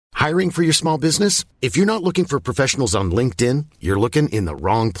Hiring for your small business? If you're not looking for professionals on LinkedIn, you're looking in the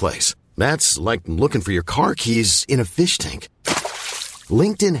wrong place. That's like looking for your car keys in a fish tank.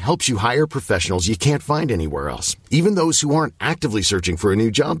 LinkedIn helps you hire professionals you can't find anywhere else, even those who aren't actively searching for a new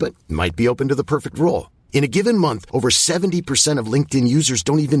job but might be open to the perfect role. In a given month, over 70% of LinkedIn users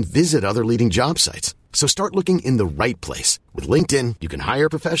don't even visit other leading job sites. So start looking in the right place. With LinkedIn, you can hire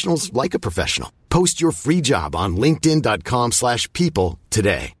professionals like a professional. Post your free job on linkedin.com/people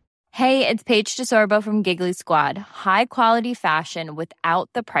today. Hey, it's Paige DeSorbo from Giggly Squad. High quality fashion without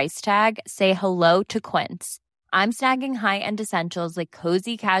the price tag. Say hello to Quince. I'm snagging high-end essentials like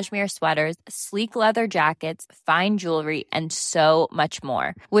cozy cashmere sweaters, sleek leather jackets, fine jewelry, and so much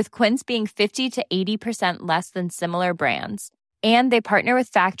more. With Quince being 50 to 80% less than similar brands. And they partner with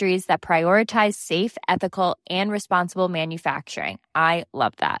factories that prioritize safe, ethical, and responsible manufacturing. I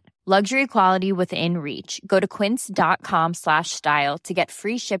love that. Luxury quality within reach. Go to quince.com/style to get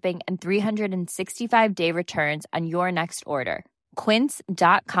free shipping and 365-day returns on your next order.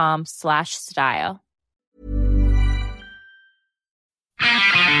 Quince.com/style.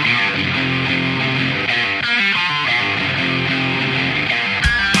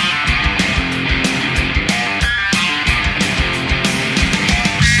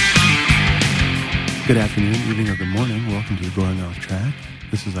 Good afternoon, evening, or good morning. Welcome to Going Off Track.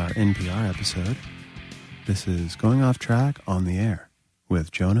 This is our NPR episode. This is Going Off Track on the Air with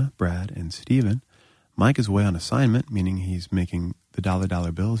Jonah, Brad, and Steven. Mike is away on assignment, meaning he's making the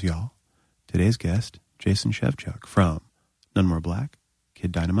dollar bills, y'all. Today's guest, Jason Shevchuk from None More Black,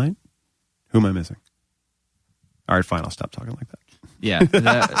 Kid Dynamite. Who am I missing? All right, fine, I'll stop talking like that. Yeah,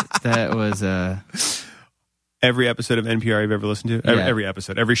 that was... Every episode of NPR you've ever listened to? Yeah. Every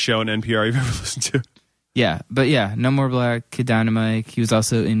episode. Every show on NPR you've ever listened to? Yeah, but yeah, No More Black, Kid Dynamite. He was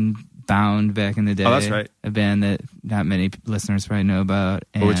also in Bound back in the day. Oh, that's right. A band that not many listeners probably know about.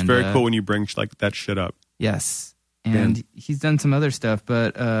 And, it's very cool when you bring like that shit up. Yes. And he's done some other stuff,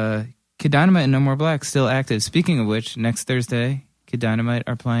 but Kid Dynamite and No More Black still active. Speaking of which, next Thursday, Kid Dynamite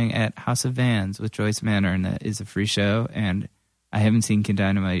are playing at House of Vans with Joyce Manor, and that is a free show. And I haven't seen Kid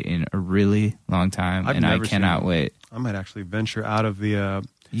Dynamite in a really long time, and I cannot wait. I might actually venture out of the...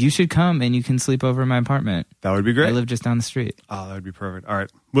 You should come, and you can sleep over in my apartment. That would be great. I live just down the street. Oh, that would be perfect. All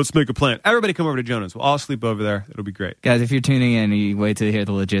right, let's make a plan. Everybody come over to Jonah's. We'll all sleep over there. It'll be great. Guys, if you're tuning in, you wait to hear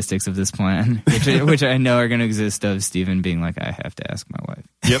the logistics of this plan, which I know are going to exist of Steven being like, I have to ask my wife.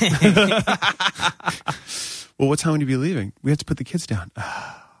 Yep. Well, what time would you be leaving? We have to put the kids down.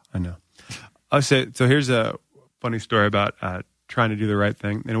 I know. I'll say, so here's a funny story about... trying to do the right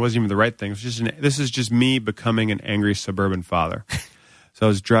thing, and it wasn't even the right thing. It was just this is just me becoming an angry suburban father. So I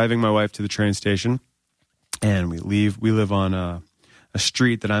was driving my wife to the train station, and we live on a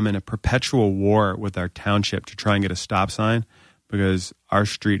street that I'm in a perpetual war with our township to try and get a stop sign, because our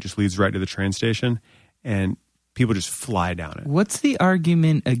street just leads right to the train station, and people just fly down it. What's the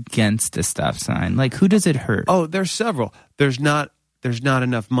argument against a stop sign? Like, who does it hurt? Oh, there's several. There's not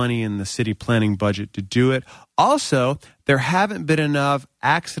enough money in the city planning budget to do it. Also, there haven't been enough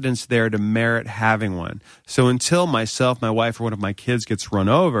accidents there to merit having one. So until myself, my wife, or one of my kids gets run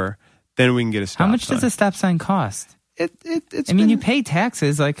over, then we can get a stop sign. How much does a stop sign cost? It's you pay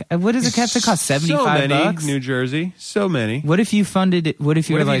taxes. Like, what does it have to cost? $75? So many, New Jersey. So many. What if you funded it? What if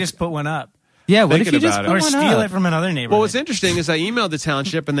you just put one up? Yeah, what if you just put one up? Or steal it from another neighborhood? Well, what's interesting is I emailed the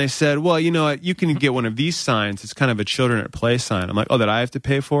township and they said, well, you know what, you can get one of these signs. It's kind of a children at play sign. I'm like, oh, that I have to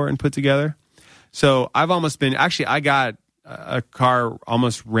pay for and put together? So I've almost been, actually, I got a car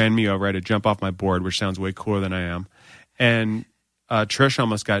almost ran me over. I had to jump off my board, which sounds way cooler than I am. And Trish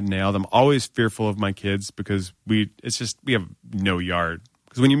almost got nailed. I'm always fearful of my kids because we have no yard.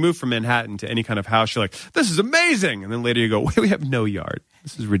 Because when you move from Manhattan to any kind of house, you're like, this is amazing. And then later you go, wait, we have no yard.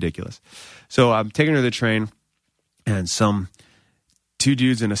 This is ridiculous. So I'm taking her to the train, and some two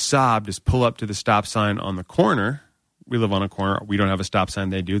dudes in a Saab just pull up to the stop sign on the corner. We live on a corner. We don't have a stop sign.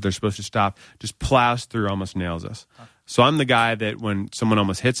 They do. They're supposed to stop. Just plows through, almost nails us. So I'm the guy that when someone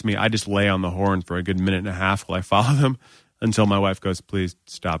almost hits me, I just lay on the horn for a good minute and a half while I follow them until my wife goes, please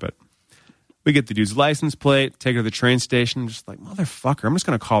stop it. We get the dude's license plate, take her to the train station. Just like, motherfucker, I'm just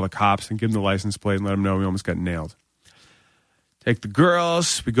going to call the cops and give them the license plate and let them know we almost got nailed. Take the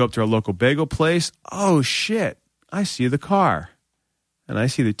girls. We go up to our local bagel place. Oh, shit. I see the car. And I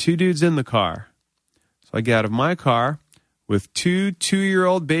see the two dudes in the car. So I get out of my car with two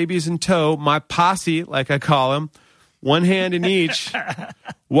 2-year-old babies in tow, my posse, like I call them, one hand in each,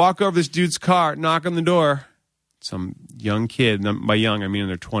 walk over this dude's car, knock on the door. Some young kid, by young I mean in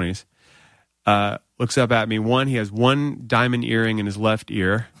their 20s, looks up at me. He has one diamond earring in his left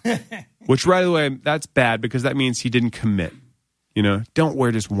ear, which, by the way, that's bad because that means he didn't commit. You know, don't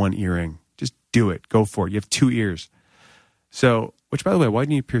wear just one earring. Just do it. Go for it. You have 2 ears. So, which, by the way, why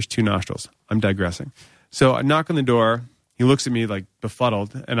didn't you pierce 2 nostrils? I'm digressing. So I knock on the door. He looks at me like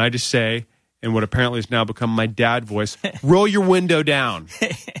befuddled, and I just say, in what apparently has now become my dad voice, roll your window down.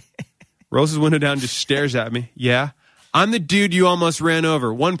 Rolls his window down, just stares at me. Yeah. I'm the dude you almost ran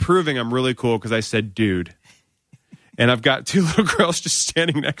over. One proving I'm really cool because I said dude. And I've got 2 little girls just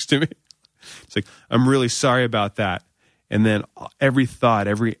standing next to me. It's like, I'm really sorry about that. And then every thought,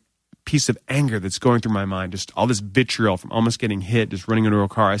 every piece of anger that's going through my mind, just all this vitriol from almost getting hit, just running into a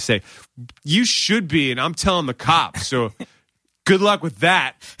car. I say, you should be, and I'm telling the cops. So good luck with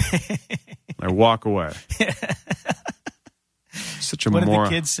that. I walk away. Such a What moron.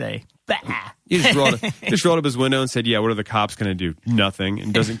 did the kids say? Bah. He just rolled up his window and said, yeah, what are the cops going to do? Nothing,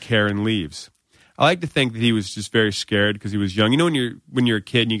 and doesn't care and leaves. I like to think that he was just very scared because he was young. You know, when you're a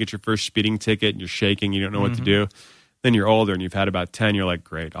kid and you get your first speeding ticket and you're shaking, you don't know what to do. Then you're older and you've had about 10. You're like,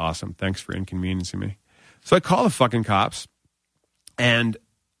 great, awesome. Thanks for inconveniencing me. So I call the fucking cops and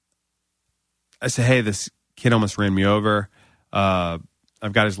I say, hey, this kid almost ran me over. I've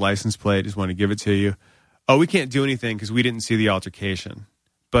got his license plate. Just want to give it to you. Oh, we can't do anything because we didn't see the altercation.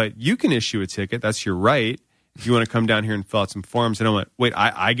 But you can issue a ticket. That's your right. If you want to come down here and fill out some forms. And I went, wait,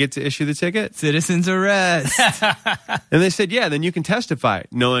 I get to issue the ticket? Citizen's arrest. And they said, yeah, then you can testify.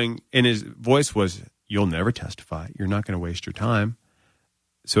 Knowing in his voice was, you'll never testify. You're not going to waste your time.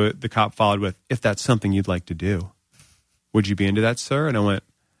 So the cop followed with, if that's something you'd like to do, would you be into that, sir? And I went,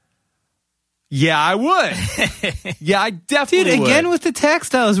 yeah, I would. Yeah, I definitely would. Again with the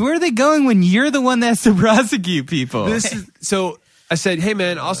textiles. Where are they going when you're the one that has to prosecute people? So I said, hey,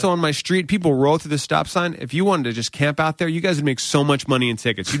 man, also on my street, people roll through the stop sign. If you wanted to just camp out there, you guys would make so much money in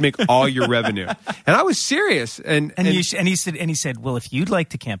tickets. You'd make all your revenue. And I was serious. And he said, well, if you'd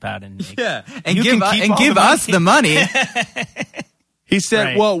like to camp out and make, give us the money. He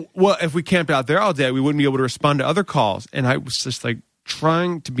said, right. well, if we camped out there all day, we wouldn't be able to respond to other calls. And I was just like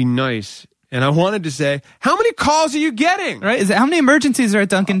trying to be nice. And I wanted to say, how many calls are you getting? Right? How many emergencies are at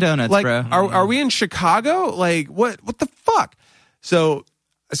Dunkin' Donuts, like, bro? Are we in Chicago? Like, what the fuck? So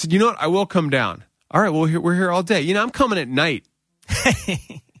I said, you know what? I will come down. All right, well, we're here all day. You know, I'm coming at night.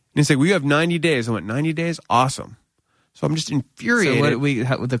 And he's like, well, you have 90 days. I went, 90 days? Awesome. So I'm just infuriated.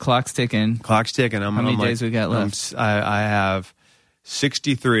 So the clock's ticking. Clock's ticking. How many days we got left? I have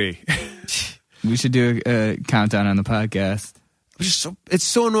 63. We should do a countdown on the podcast. It's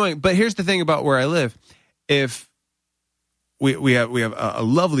so annoying. But here's the thing about where I live. If we have a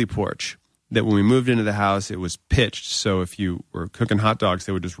lovely porch that when we moved into the house, it was pitched. So if you were cooking hot dogs,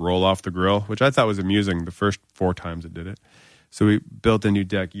 they would just roll off the grill, which I thought was amusing the first 4 times it did it. So we built a new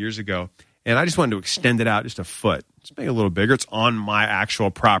deck years ago. And I just wanted to extend it out just a foot. Just make it a little bigger. It's on my actual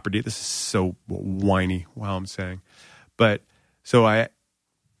property. This is so whiny, wow, I'm saying. But so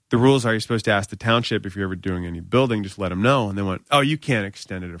the rules are you're supposed to ask the township if you're ever doing any building, just let them know. And they went, oh, you can't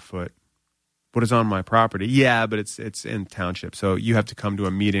extend it a foot. What is on my property? Yeah, but it's in township. So you have to come to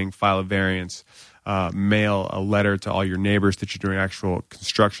a meeting, file a variance, mail a letter to all your neighbors that you're doing actual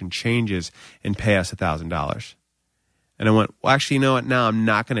construction changes, and pay us $1,000. And I went, well, actually, you know what? Now I'm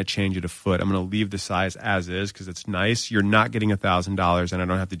not going to change it a foot. I'm going to leave the size as is because it's nice. You're not getting $1,000, and I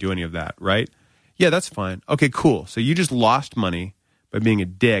don't have to do any of that, right? Yeah, that's fine. Okay, cool. So you just lost money by being a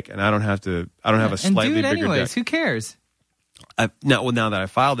dick, and I don't have a slightly and do it bigger anyways. deck. Who cares? Now that I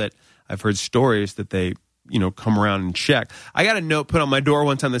filed it, I've heard stories that they, come around and check. I got a note put on my door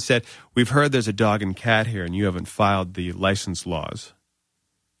one time that said, we've heard there's a dog and cat here, and you haven't filed the license laws.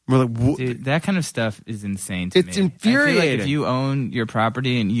 We're like, dude, that kind of stuff is insane to me. It's infuriating. I feel like if you own your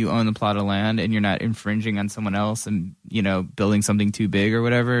property and you own the plot of land and you're not infringing on someone else and, building something too big or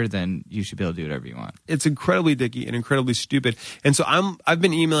whatever, then you should be able to do whatever you want. It's incredibly dicky and incredibly stupid. And so I've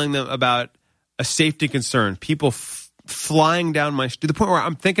been emailing them about a safety concern. People flying down my street to the point where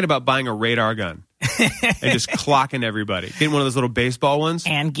I'm thinking about buying a radar gun and just clocking everybody. Getting one of those little baseball ones.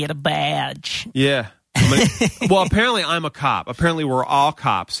 And get a badge. Yeah. Well, apparently I'm a cop. Apparently we're all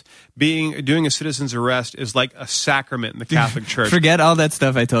cops. Doing a citizen's arrest is like a sacrament in the Catholic Church. Forget all that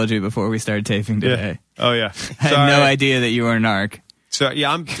stuff I told you before we started taping today. Yeah. Oh yeah. I had no idea that you were a narc. So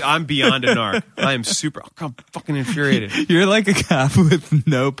yeah, I'm beyond a narc. I am I'm fucking infuriated. You're like a cop with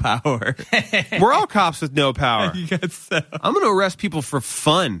no power. We're all cops with no power. You guess so. I'm going to arrest people for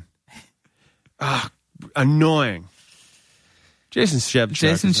fun. Annoying. Jason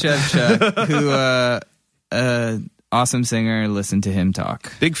Shevchuk, who awesome singer. Listen to him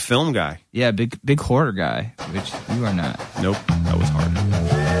talk. Big film guy. Yeah, big horror guy, which you are not. Nope, that was hard.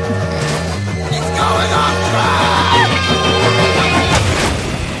 It's going off track!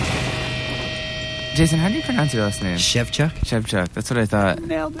 Jason, how do you pronounce your last name? Shevchuk. Shevchuk. That's what I thought.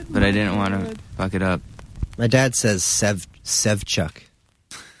 Nailed it. But I didn't want to fuck it up. My dad says Sevchuk.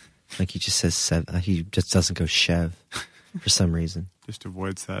 Like he just says Sev. He just doesn't go Shev for some reason. Just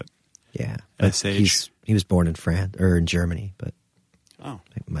avoids that. Yeah. But SH. He was born in France or in Germany, but Oh.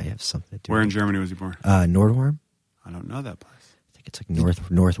 it might have something to do Where with in Germany was he born? Nordhorn. I don't know that place. I think it's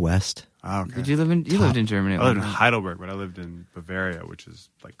like northwest. Oh, okay. Did you live in? You lived in Germany. I lived in Heidelberg, but I lived in Bavaria, which is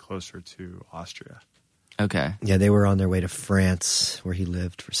like closer to Austria. Okay. Yeah, they were on their way to France, where he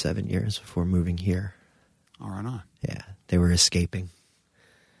lived for 7 years before moving here. Oh, right on. Yeah, they were escaping.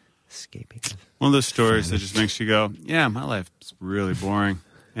 One of those stories that just makes you go, yeah, my life's really boring,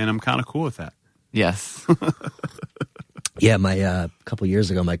 and I'm kind of cool with that. Yes. Yeah, my a couple years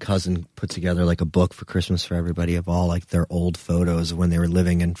ago, my cousin put together like a book for Christmas for everybody of all like their old photos of when they were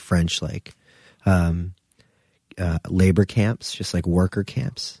living in French like labor camps, just like worker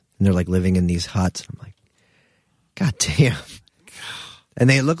camps, and they're like living in these huts. I'm like, God damn! And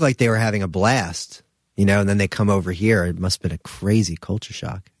they look like they were having a blast, you know. And then they come over here. It must have been a crazy culture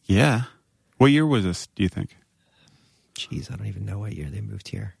shock. Yeah. What year was this, do you think? Jeez, I don't even know what year they moved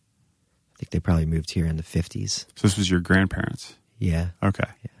here. I think they probably moved here in the 50s. So this was your grandparents? Yeah. Okay.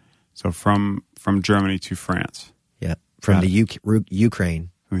 Yeah. So from Germany to France. Yeah. From Got the Ukraine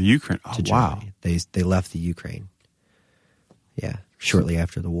From the Ukraine. Oh, to wow. Germany. They left the Ukraine. Yeah. Shortly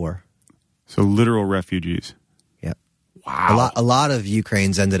after the war. So literal refugees. Yep. Wow. A lot of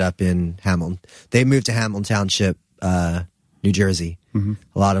Ukrainians ended up in Hamilton. They moved to Hamilton Township, New Jersey. Mm-hmm.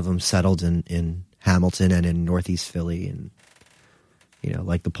 A lot of them settled in Hamilton and in Northeast Philly, and you know,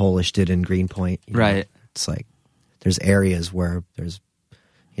 like the Polish did in Greenpoint. You know, Right. it's like there's areas where there's,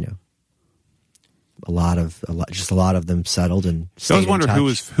 you know, a lot of them settled and. So I always stayed in wonder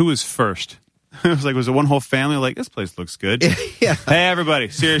touch. who was first. It was like, was it one whole family? Like, this place looks good. Yeah. Hey, everybody,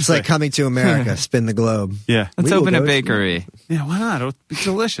 It's seriously. like coming to America, spin the globe. Yeah. Let's We will open a go to- bakery. Yeah, why not? It'll be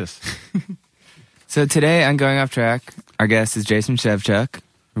delicious. So today on Going Off Track, our guest is Jason Shevchuk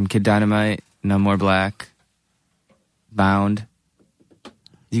from Kid Dynamite, No More Black, Bound.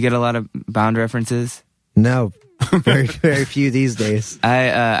 You get a lot of Bound references? No, very very few these days.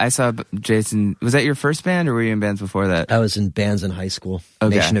 I saw Jason. Was that your first band, or were you in bands before that? I was in bands in high school.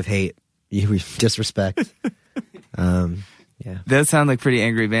 Okay. Nation of Hate. You disrespect. Yeah. Those sound like pretty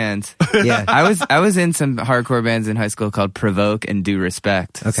angry bands. Yeah. I was in some hardcore bands in high school called Provoke and Do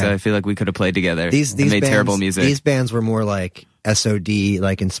Respect. Okay. So I feel like we could have played together. These and made bands, terrible music. These bands were more like SOD,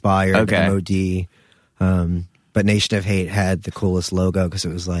 like inspired, Okay. MOD. But Nation of Hate had the coolest logo because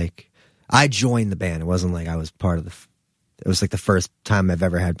it was like I joined the band. It wasn't like I was part of the. It was like the first time I've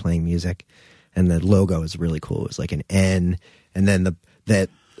ever had playing music, and the logo was really cool. It was like an N, and then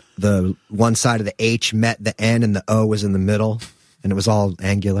the one side of the H met the N, and the O was in the middle, and it was all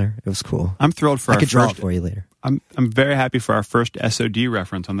angular. It was cool. I'm thrilled for I our could draw first. it for you later. I'm very happy for our first SOD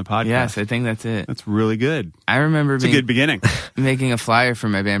reference on the podcast. Yes, I think that's it. That's really good. I remember It's a good beginning. making a flyer for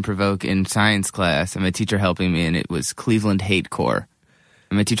my band Provoke in science class, and my teacher helping me, and it was Cleveland Hate Core.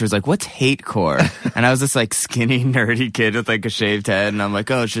 And my teacher was like, "What's hate core?" And I was this like skinny, nerdy kid with like a shaved head, and I'm like,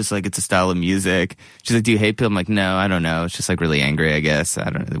 "Oh, it's just like it's a style of music." She's like, "Do you hate people?" I'm like, "No, I don't know. It's just like really angry, I guess. I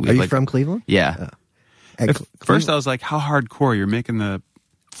don't know." Are you from Cleveland? Yeah. At First, I was like, how hardcore? You're making the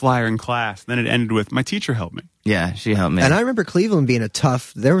flyer in class. Then it ended with, my teacher helped me. Yeah, she helped me. And I remember Cleveland being a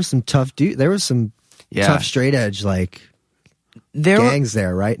tough. There was some tough there was some Yeah. tough straight edge like there were, gangs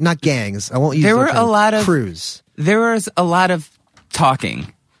there, right? Not gangs. I won't use. There the were term. a lot of- crews. there was a lot of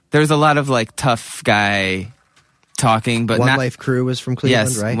talking. There was a lot of like tough guy talking, but One not Life Crew was from Cleveland,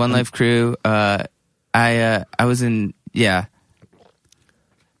 yes, right? One Life Crew. I was in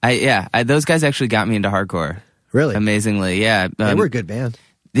those guys actually got me into hardcore. Really? Amazingly, yeah. They were a good band.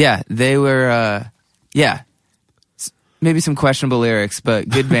 Yeah, they were. Maybe some questionable lyrics, but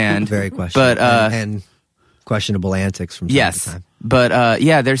good band. Very questionable. But and questionable antics from time yes, to time. but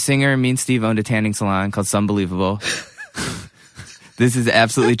their singer, me and Steve owned a tanning salon called Sunbelievable. This is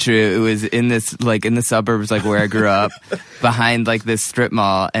absolutely true. It was in the suburbs, like where I grew up, behind like this strip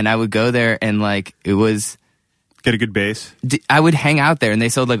mall, and I would go there and like it was. Get a good base. I would hang out there, and they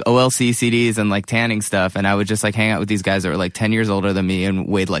sold like OLC CDs and like tanning stuff, and I would just like hang out with these guys that were like 10 years older than me and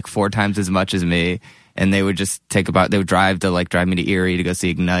weighed like 4 times as much as me, and they would just they would drive me to Erie to go see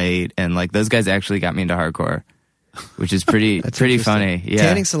Ignite, and like those guys actually got me into hardcore, which is pretty pretty funny. Yeah,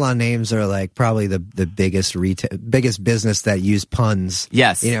 Tanning salon names are like probably the biggest biggest business that use puns.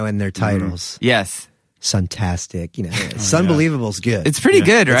 Yes. You know, in their titles. yes, Suntastic. You know, Sunbelievable's good. it's pretty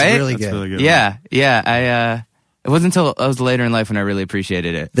good, It's right? really That's good. really good. Yeah. It wasn't until I was later in life when I really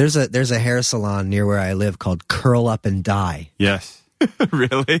appreciated it. There's a hair salon near where I live called Curl Up and Die. Yes.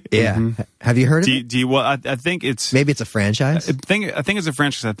 Really? Yeah. Have you heard of Do it? you, well, I think it's Maybe it's a franchise. I think it's a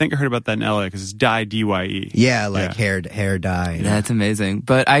franchise. I think I heard about that in LA because it's Dye DYE. Yeah, like hair dye. That's amazing.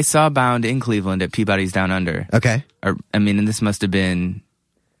 But I saw Bound in Cleveland at Peabody's Down Under. Okay. And this must have been,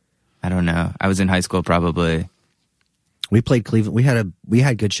 I don't know. I was in high school probably. We played Cleveland. We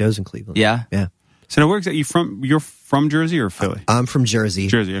had good shows in Cleveland. Yeah? Yeah. So now where exactly you're from Jersey or Philly? I'm from Jersey.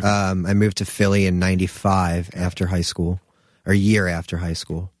 Jersey, okay. I moved to Philly in '95 after high school, or a year after high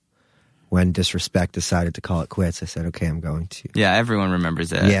school, when Disrespect decided to call it quits. I said, "Okay, I'm going to." Yeah, everyone remembers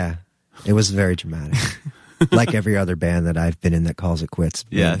that. Yeah, it was very dramatic. Like every other band that I've been in that calls it quits.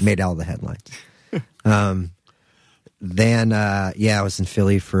 Yes. Made all the headlines. Then I was in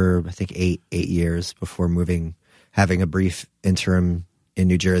Philly for I think eight years before moving, having a brief interim in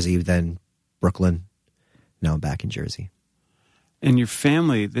New Jersey, then Brooklyn. Now I'm back in Jersey. And your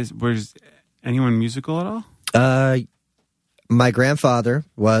family, was anyone musical at all? My grandfather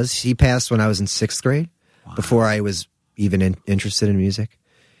he passed when I was in 6th grade, before I was even interested in music.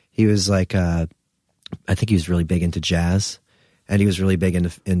 He was like, I think he was really big into jazz, and he was really big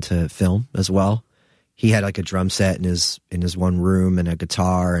into film as well. He had like a drum set in his one room and a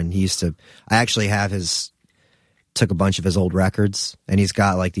guitar, and I actually took a bunch of his old records, and he's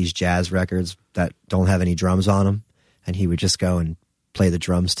got like these jazz records that don't have any drums on them, and he would just go and play the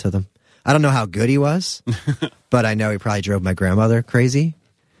drums to them. I don't know how good he was, but I know he probably drove my grandmother crazy.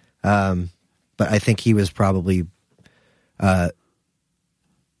 But I think he was probably the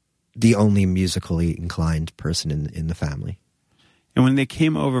only musically inclined person in the family. And when they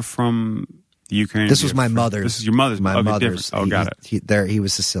came over from the Ukraine, This was my mother's. This is your mother's. My okay, mother's. different. Oh, got it. He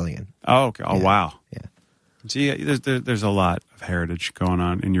was Sicilian. Oh, okay. Oh, Yeah. wow. Yeah. See, there's a lot of heritage going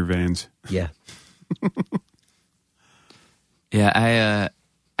on in your veins. Yeah. Yeah,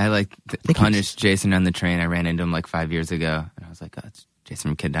 I like punished Jason on the train. I ran into him like 5 years ago, and I was like, "Oh, it's Jason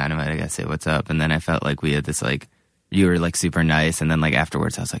from Kid Dynamite. I gotta say what's up." And then I felt like we had this like, you were like super nice, and then like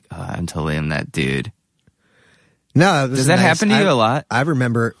afterwards, I was like, "Oh, I'm totally that dude." No, it was Does that happen to you a lot? I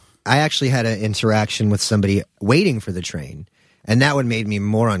remember I actually had an interaction with somebody waiting for the train, and that one made me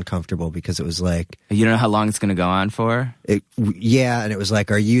more uncomfortable because it was like, You don't know how long it's gonna go on for. and it was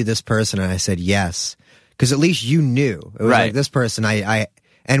like, "Are you this person?" And I said yes, because at least you knew it was Right. like this person.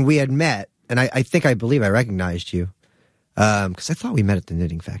 And we had met, and I believe I recognized you because I thought we met at the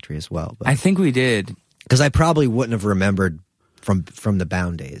Knitting Factory as well. But I think we did. because I probably wouldn't have remembered from the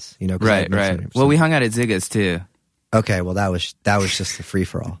Bound days, 'cause I had met so Right. many- Well, we hung out at Zigga's too. Okay, well that was just a free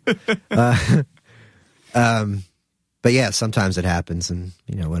for all. But yeah, sometimes it happens, and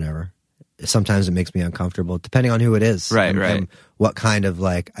whatever. Sometimes it makes me uncomfortable, depending on who it is, Right, and, right. and what kind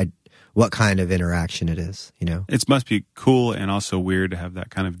of interaction it is. It must be cool and also weird to have that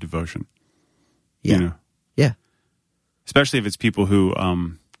kind of devotion. Yeah, yeah, Especially if it's people who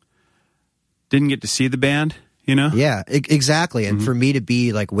didn't get to see the band. yeah, exactly. And for me to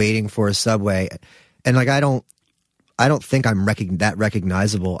be like waiting for a subway, and like I don't think I'm that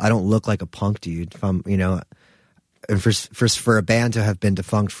recognizable. I don't look like a punk dude. If I'm, and for a band to have been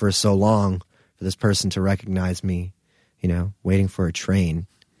defunct for so long, for this person to recognize me, waiting for a train,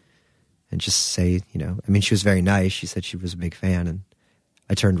 and just say, she was very nice. She said she was a big fan, and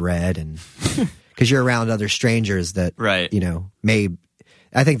I turned red, and because you're around other strangers that, Right.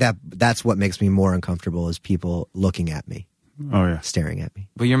 I think that's what makes me more uncomfortable is people looking at me, Oh yeah. staring at me.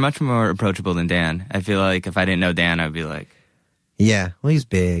 But you're much more approachable than Dan. I feel like if I didn't know Dan, I'd be like, Yeah, well, he's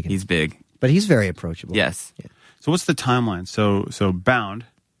big, he's big. but he's very approachable. Yes. Yeah. So what's the timeline? So Bound,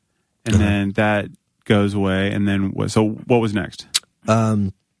 and then that goes away, and then what? So what was next?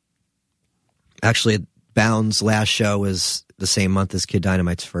 Actually, Bound's last show was the same month as Kid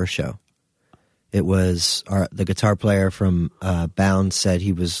Dynamite's first show. It was the guitar player from Bound said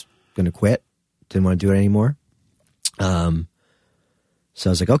he was going to quit, didn't want to do it anymore. So I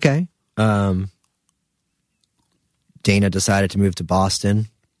was like, okay. Dana decided to move to Boston.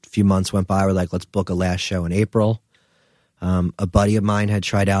 A few months went by. We're like, let's book a last show in April. A buddy of mine had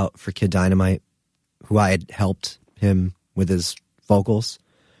tried out for Kid Dynamite, who I had helped him with his vocals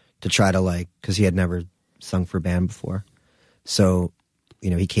to try to because he had never sung for a band before. So,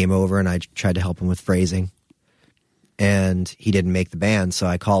 he came over and I tried to help him with phrasing, and he didn't make the band. So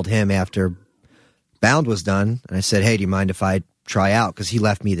I called him after Bound was done, and I said, hey, do you mind if I try out? Because he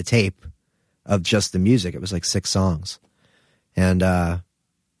left me the tape of just the music. It was like 6 songs. And,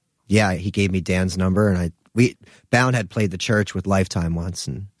 he gave me Dan's number, and Bound had played the church with Lifetime once,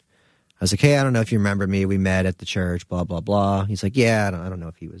 and I was like, hey, I don't know if you remember me. We met at the church, blah, blah, blah. He's like, yeah, I don't know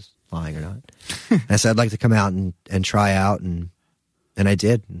if he was lying or not. And I said, I'd like to come out and try out, and I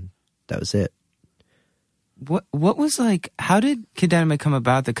did, and that was it. What was like? How did Kid Dynamite come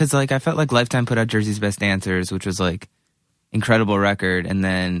about? Because like I felt like Lifetime put out Jersey's Best Dancers, which was like incredible record, and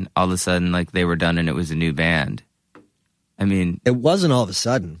then all of a sudden like they were done and it was a new band. I mean, It wasn't all of a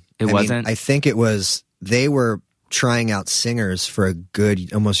sudden. It wasn't? I think it was they were trying out singers for a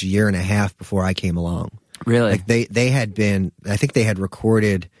good almost year and a half before I came along. really? Like they had been, I think they had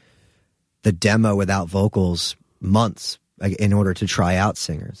recorded the demo without vocals months in order to try out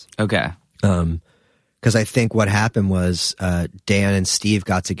singers. Okay. Because I think what happened was Dan and Steve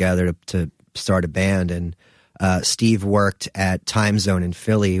got together to start a band, and Steve worked at Time Zone in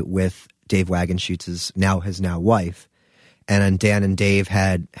Philly with Dave Wagenschutz's his wife, and then Dan and Dave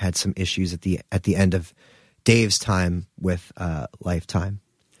had some issues at the end of Dave's time with Lifetime.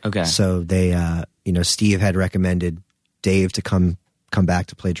 Okay. So they, Steve had recommended Dave to come back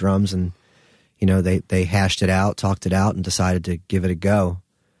to play drums, and they hashed it out, talked it out, and decided to give it a go.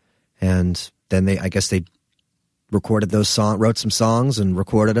 And then I guess they recorded those songs, wrote some songs, and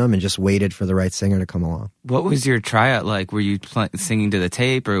recorded them, and just waited for the right singer to come along. What was your tryout like? Were you singing to the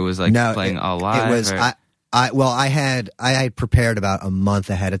tape, or it was like playing all live? It was. Or? I had prepared about a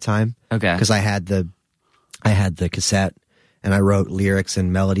month ahead of time. Okay. Because I had the cassette, and I wrote lyrics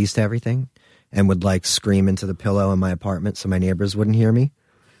and melodies to everything, and would like scream into the pillow in my apartment so my neighbors wouldn't hear me.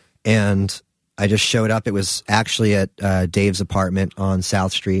 And I just showed up. It was actually at Dave's apartment on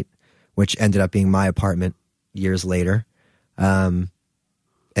South Street, which ended up being my apartment years later. And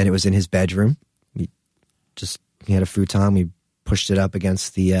it was in his bedroom. He had a futon. We pushed it up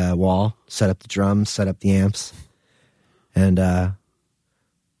against the wall, set up the drums, set up the amps, and that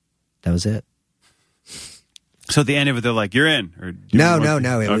was it. So at the end of it, they're like, "You're in." Or No.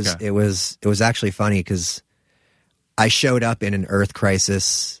 It was actually funny because I showed up in an Earth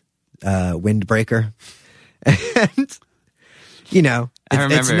Crisis windbreaker, and it's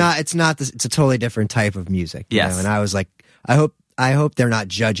a totally different type of music. Yes. And I was like, I hope they're not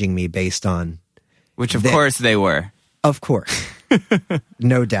judging me based on, Which of course they were. of course,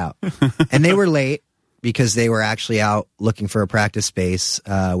 no doubt. And they were late because they were actually out looking for a practice space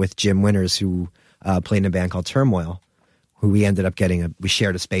with Jim Winters, who played in a band called Turmoil, who we ended up we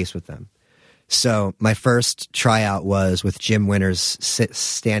shared a space with them. So my first tryout was with Jim Winters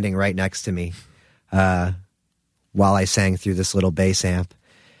standing right next to me while I sang through this little bass amp.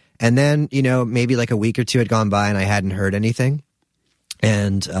 And then, maybe like a week or two had gone by and I hadn't heard anything.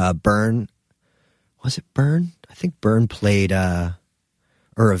 And Byrne, was it Byrne? I think Byrne played, or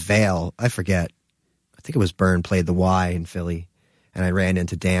Avail, I forget. I think it was Byrne played the Y in Philly. And I ran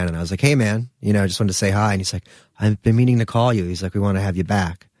into Dan and I was like, "Hey man, I just wanted to say hi." And he's like, "I've been meaning to call you." He's like, "We want to have you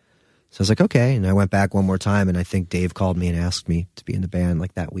back." So I was like, "Okay." And I went back one more time, and I think Dave called me and asked me to be in the band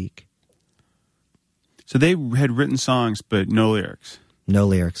like that week. So they had written songs, but no lyrics. No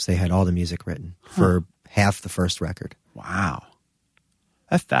lyrics. They had all the music written for half the first record. Wow.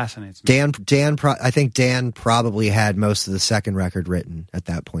 That fascinates me. I think Dan probably had most of the second record written at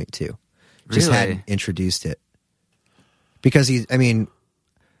that point too. Just Really? hadn't introduced it. Because and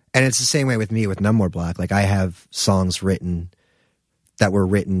it's the same way with me with None More Black. Like I have songs written that were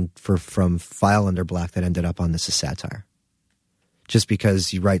written from File Under Black that ended up on This Is Satire. Just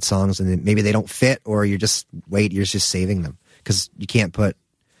because you write songs and then maybe they don't fit, or you're just saving them. Because you can't put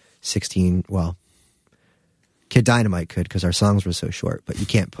 16, well, Kid Dynamite could because our songs were so short, but you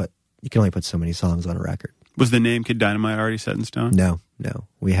can only put so many songs on a record. Was the name Kid Dynamite already set in stone? No.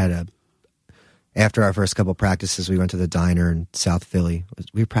 We had after our first couple practices, we went to the diner in South Philly.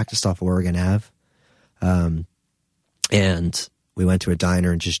 We practiced off Oregon Ave. And we went to a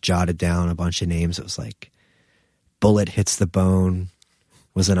diner and just jotted down a bunch of names. It was like Bullet Hits the Bone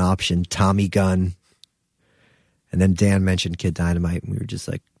was an option, Tommy Gun. And then Dan mentioned Kid Dynamite, and we were just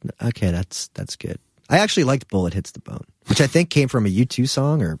like, okay, that's good. I actually liked Bullet Hits the Bone, which I think came from a U2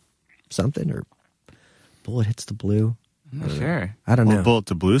 song or something, or Bullet Hits the Blue. I'm not sure. I don't know. Bullet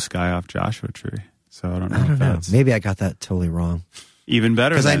to Blue Sky off Joshua Tree. So I don't know if that's Maybe I got that totally wrong. even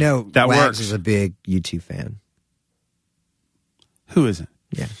better. Because I know that Wags works. is a big U2 fan. Who isn't?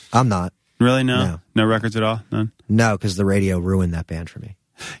 Yeah, I'm not. Really? No records at all. None. No, because the radio ruined that band for me.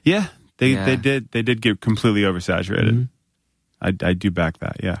 Yeah, they did get completely oversaturated. Mm-hmm. I do back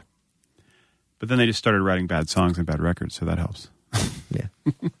that. Yeah, but then they just started writing bad songs and bad records, so that helps. Yeah,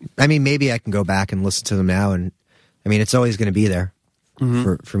 I mean, maybe I can go back and listen to them now, and I mean, it's always going to be there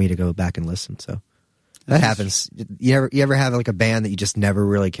for me to go back and listen. So that happens. You ever have like a band that you just never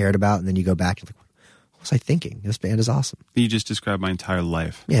really cared about, and then you go back and like, what was I thinking? This band is awesome. You just described my entire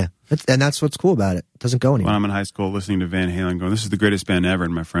life. Yeah, and that's what's cool about it. It doesn't go anywhere. When I'm in high school listening to Van Halen going, this is the greatest band ever,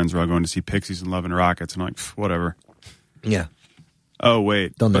 and my friends were all going to see Pixies and Love and Rockets, and I'm like, whatever. Yeah. Oh,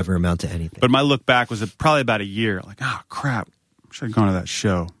 wait. They'll never amount to anything. But my look back was probably about a year. Like, oh, crap. I should have gone to that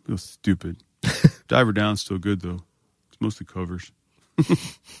show. It was stupid. Diver Down's still good, though. It's mostly covers.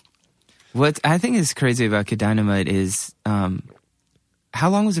 What I think is crazy about Kid Dynamite is, how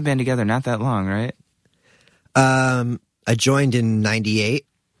long was the band together? Not that long, right? I joined in 98.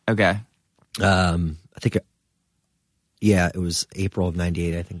 Okay. I think, it was April of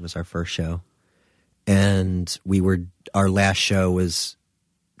 98, I think was our first show. And our last show was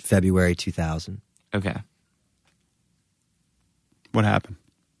February 2000. Okay. What happened?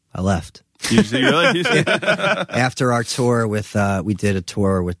 I left. You really? After our tour with, we did a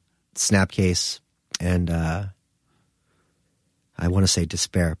tour with Snapcase and, I want to say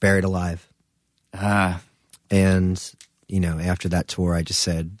Despair, Buried Alive. And, after that tour, I just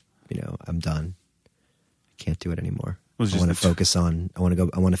said, I'm done. I can't do it anymore. I want to focus on, I want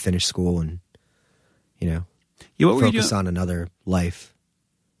to finish school and, what were focus on another life.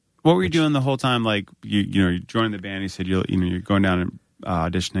 What were you doing the whole time? Like, you joined the band, you said, you're going down and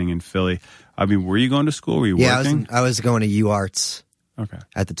auditioning in Philly. I mean, were you going to school? Were you working? I was going to UArts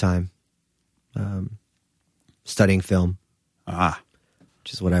at the time, studying film,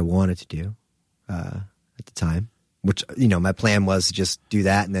 which is what I wanted to do at the time, which, my plan was to just do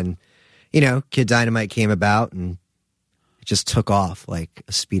that. And then, Kid Dynamite came about and it just took off like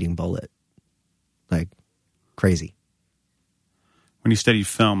a speeding bullet, like crazy. When you studied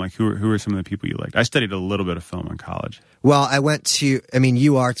film, like who were some of the people you liked? I studied a little bit of film in college. Well,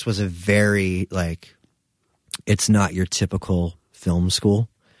 UArts was a very, it's not your typical film school.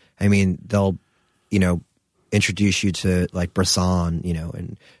 I mean, they'll, introduce you to like Bresson,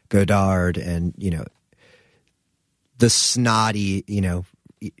 and Godard and, the snotty,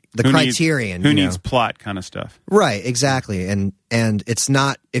 the Criterion. Who needs plot kind of stuff. Right, exactly. And it's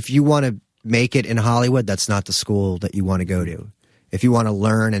not, if you want to make it in Hollywood, that's not the school that you want to go to. If you want to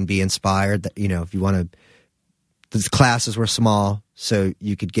learn and be inspired, if you want to, the classes were small, so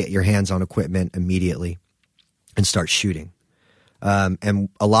you could get your hands on equipment immediately and start shooting. And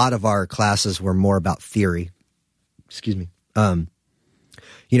a lot of our classes were more about theory. Excuse me.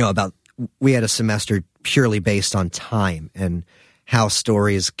 We had a semester purely based on time and how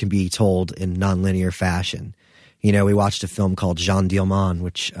stories can be told in nonlinear fashion. We watched a film called Jean Dielman,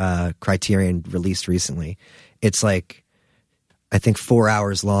 which Criterion released recently. It's like, I think 4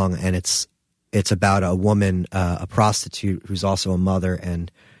 hours long, and it's about a woman, a prostitute who's also a mother, and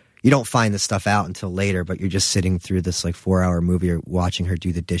you don't find this stuff out until later, but you're just sitting through this 4-hour movie watching her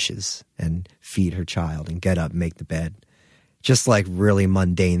do the dishes and feed her child and get up and make the bed. Just really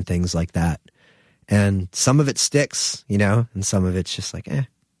mundane things like that. And some of it sticks, and some of it's just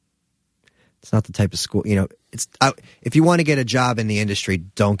it's not the type of school, if you want to get a job in the industry,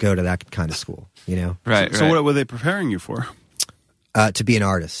 don't go to that kind of school, Right. So what were they preparing you for? To be an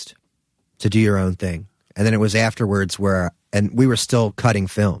artist, to do your own thing. And then it was afterwards and we were still cutting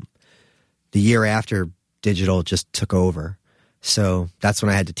film. The year after, digital just took over. So that's when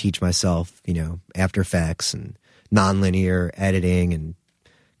I had to teach myself, After Effects and nonlinear editing, and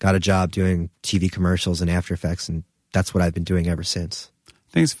got a job doing TV commercials in After Effects. And that's what I've been doing ever since.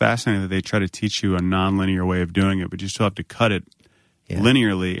 I think it's fascinating that they try to teach you a nonlinear way of doing it, but you still have to cut it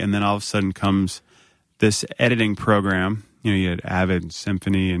linearly. And then all of a sudden comes this editing program. You had Avid and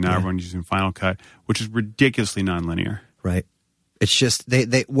Symphony, and now everyone's using Final Cut, which is ridiculously nonlinear. Right. It's just they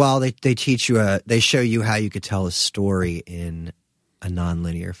teach you they show you how you could tell a story in a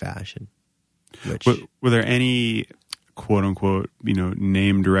nonlinear fashion. Were there any quote unquote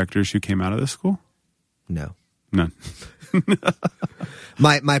name directors who came out of this school? No, none.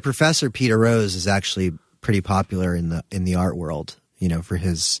 My professor Peter Rose is actually pretty popular in the art world. For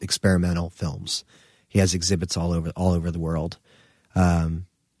his experimental films. He has exhibits all over the world.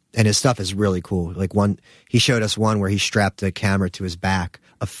 And his stuff is really cool. He showed us one where he strapped a camera to his back,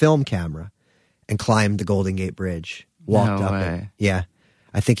 a film camera, and climbed the Golden Gate Bridge. Walked up it. Yeah.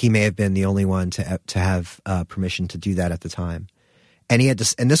 I think he may have been the only one to have permission to do that at the time. And he had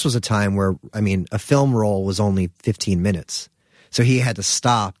to, and this was a time where, a film roll was only 15 minutes. So he had to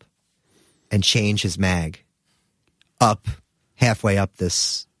stop and change his mag halfway up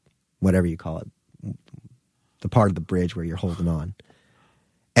this, whatever you call it, the part of the bridge where you're holding on.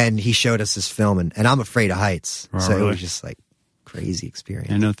 And he showed us this film, and I'm afraid of heights. Oh, so really? It was just crazy experience.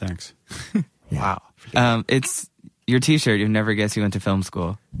 Yeah, no thanks. Yeah. Wow. It's your t-shirt. You'd never guess you went to film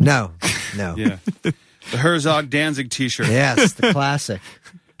school. No. Yeah. The Herzog Danzig t-shirt. Yes, the classic.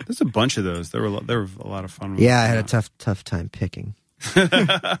 There's a bunch of those. There were a lot of fun ones. Yeah, I had a tough time picking.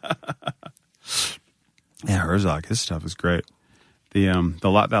 Yeah, Herzog, his stuff is great.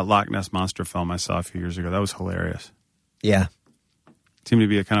 That Loch Ness Monster film I saw a few years ago, that was hilarious. Yeah. seemed to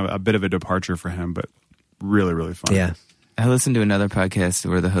be a kind of a bit of a departure for him, but really, really fun. Yeah. I listened to another podcast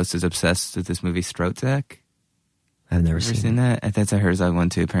where the host is obsessed with this movie Strotzak. I've never Ever seen seen that? That's a Herzog one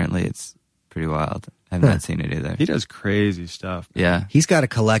too. Apparently, it's pretty wild. I've not seen it either. He does crazy stuff. Yeah, He's got a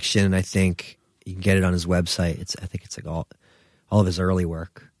collection. I think you can get it on his website. I think it's like all of his early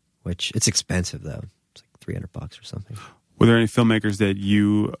work, which it's expensive though. It's like $300 or something. Were there any filmmakers that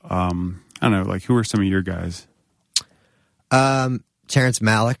you, I don't know, like who are some of your guys? Terrence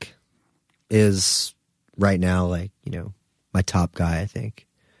Malick is right now, like, my top guy, I think.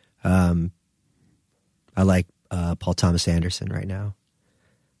 I like Paul Thomas Anderson right now.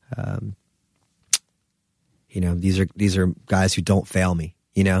 These are guys who don't fail me,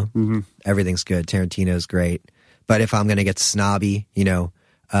 Mm-hmm. Everything's good. Tarantino's great. But if I'm going to get snobby,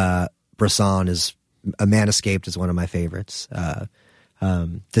 Bresson is A Man Escaped is one of my favorites. De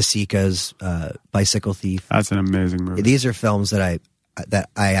Sica's Bicycle Thief. That's an amazing movie. These are films that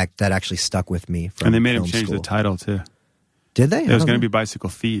actually stuck with me. From And they made him film change school. the title too. Did they? It was going to be Bicycle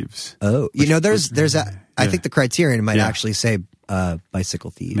Thieves. Oh, I think the Criterion might actually say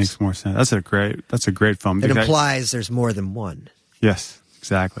Bicycle Thieves. Makes more sense. That's a great film. It implies there's more than one. Yes,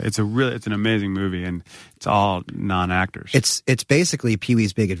 exactly. It's an amazing movie, and it's all non-actors. It's basically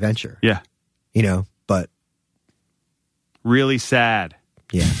Pee-wee's Big Adventure. Yeah. But really sad.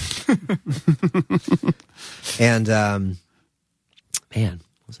 yeah. And man,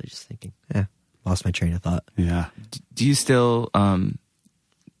 what was I just thinking? Yeah, lost my train of thought. Yeah. Do you still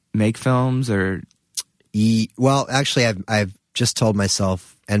make films or? Well, actually, I've just told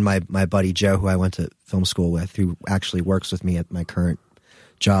myself and my buddy Joe, who I went to film school with, who actually works with me at my current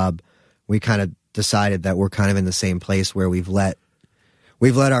job, we kind of decided that we're kind of in the same place where we've let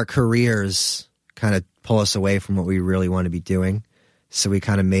our careers kind of pull us away from what we really want to be doing. So we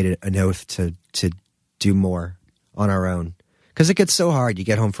kind of made it an oath to do more on our own. Because it gets so hard. You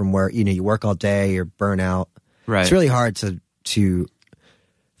get home from work, you work all day, you're burnt out. Right. It's really hard to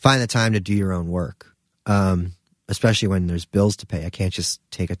find the time to do your own work. Especially when there's bills to pay. I can't just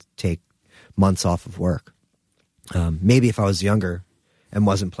take months off of work. Maybe if I was younger and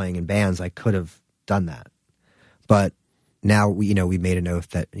wasn't playing in bands, I could have done that. But now we made an oath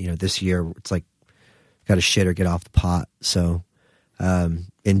that this year it's like got to shit or get off the pot. So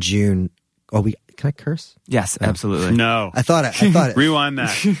in June, can I curse? Yes, absolutely. No. I thought it. Rewind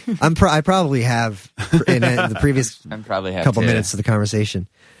that. I probably have in the previous I probably have couple to. minutes of the conversation.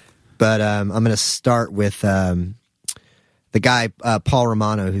 But I'm going to start with the guy Paul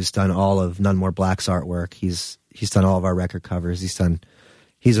Romano, who's done all of None More Black's artwork. He's done all of our record covers.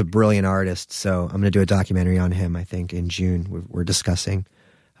 He's a brilliant artist. So I'm going to do a documentary on him. I think in June we're discussing.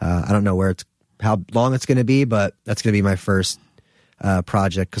 I don't know how long it's going to be, but that's going to be my first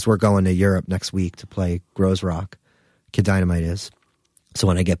project because we're going to Europe next week to play Grows Rock. Kid Dynamite is. So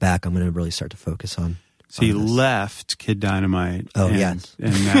when I get back, I'm going to really start to focus on. So you left Kid Dynamite. Oh, and, yes.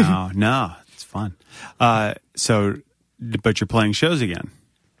 And now, no, it's fun. But you're playing shows again.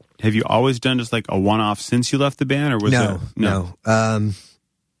 Have you always done just like a one-off since you left the band, or was No.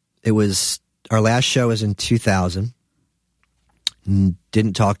 It was our last show was in 2000.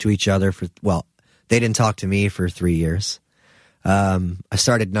 Didn't talk to each other they didn't talk to me for 3 years. I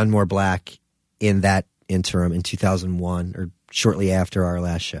started None More Black in that interim in 2001, or shortly after our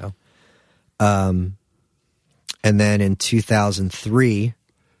last show. And then in 2003, I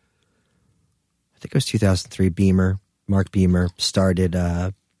think it was 2003, Mark Beamer started,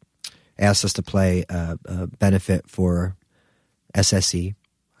 asked us to play a benefit for SSE.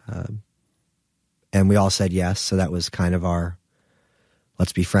 And we all said yes. So that was kind of our,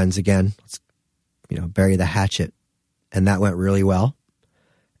 let's be friends again. Let's, bury the hatchet. And that went really well.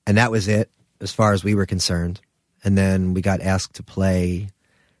 And that was it as far as we were concerned. And then we got asked to play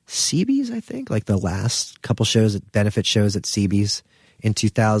CB's, I think, like the last couple benefit shows at CB's in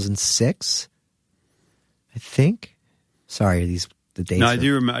 2006, I think. Sorry, the dates. No, I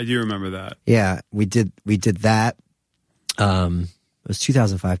do remember that. Yeah, we did that. It was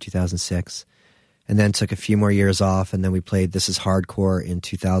 2005, 2006, and then took a few more years off, and then we played This Is Hardcore in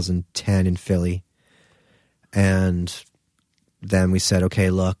 2010 in Philly, and then we said, okay,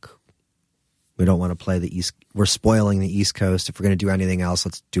 look, we don't want to play the East. We're spoiling the East Coast. If we're going to do anything else,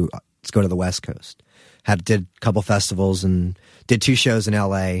 let's go to the West Coast. Did a couple festivals and did 2 shows in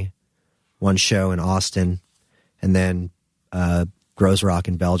LA, 1 show in Austin, and then Grows Rock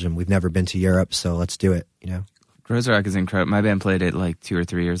in Belgium. We've never been to Europe, so let's do it. Grows Rock is incredible. My band played it like 2 or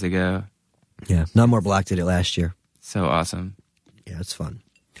 3 years ago. Yeah, None More Black did it last year. So awesome. Yeah, it's fun.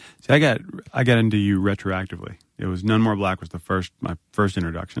 See, I got into you retroactively. It was None More Black was my first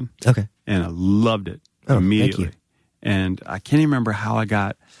introduction. Okay. And I loved it Oh, immediately. thank and I can't even remember how I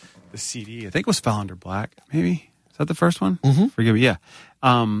got the CD. I think it was Fell Under Black, maybe. Is that the first one? Mm-hmm. Forgive me, yeah.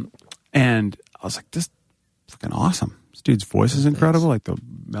 And I was like, this is fucking awesome. This dude's voice is incredible. Like, the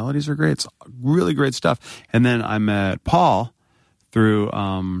melodies are great. It's really great stuff. And then I met Paul through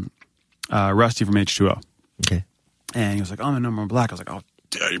Rusty from H2O. Okay. And he was like, oh, I'm in No More Black. I was like, oh,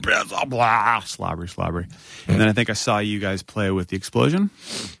 dirty pants, blah, slobbery. And then I think I saw you guys play with The Explosion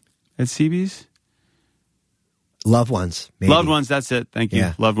at CB's. Loved Ones. Maybe. Loved Ones, that's it. Thank you.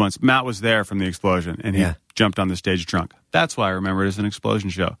 Yeah. Loved Ones. Matt was there from The Explosion, and he jumped on the stage drunk. That's why I remember it as an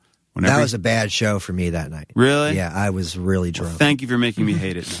Explosion show. That was a bad show for me that night. Really? Yeah, I was really drunk. Well, thank you for making me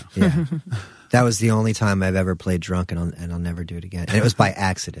hate it now. Yeah. That was the only time I've ever played drunk, and I'll never do it again. And it was by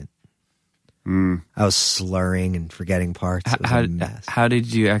accident. I was slurring and forgetting parts. It was a mess. How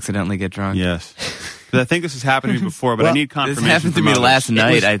did you accidentally get drunk? Yes. 'Cause I think this has happened to me before, but I need confirmation. This happened to me last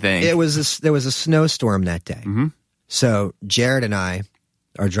night, I think. There was a snowstorm that day. Mm-hmm. So Jared and I,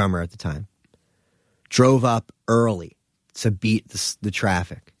 our drummer at the time, drove up early to beat the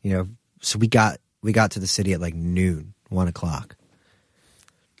traffic. You know, so we got to the city at like noon, 1 o'clock.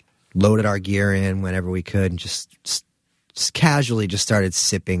 Loaded our gear in whenever we could, and just casually just started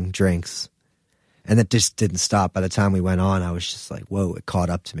sipping drinks. And that just didn't stop. By the time we went on, I was just like, whoa, it caught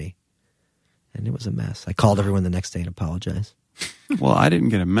up to me. And it was a mess. I called everyone the next day and apologized. Well, I didn't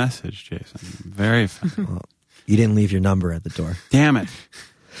get a message, Jason. Very funny. Well, you didn't leave your number at the door. Damn it.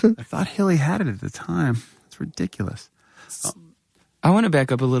 I thought Hilly had it at the time. It's ridiculous. I want to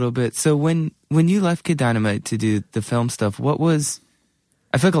back up a little bit. So when you left Kid Dynamite to do the film stuff, what was...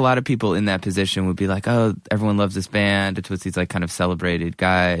 I feel like a lot of people in that position would be like, oh, everyone loves this band. It's with these like kind of celebrated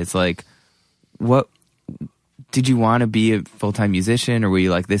guys. Like, what... Did you want to be a full-time musician, or were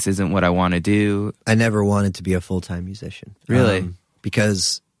you like, this isn't what I want to do? I never wanted to be a full-time musician. Really?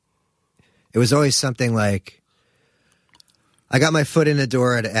 Because it was always something like, I got my foot in the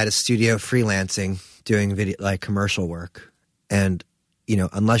door at a studio freelancing, doing video, like commercial work. And, you know,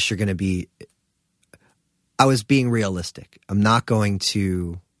 unless you're going to be, I was being realistic. I'm not going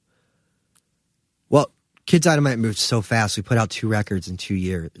to, well, Kid Dynamite moved so fast. We put out 2 records in 2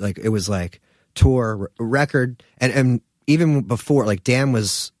 years. Like, it was like, tour, record, and even before, like Dan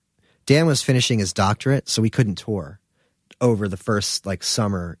was finishing his doctorate, so we couldn't tour over the first like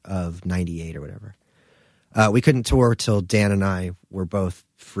summer of '98 or whatever. We couldn't tour till Dan and I were both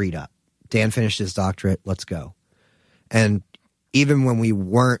freed up. Dan finished his doctorate, let's go. And even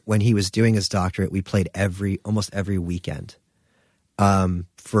when he was doing his doctorate, we played almost every weekend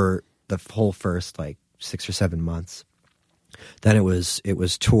for the whole first like 6 or 7 months. Then it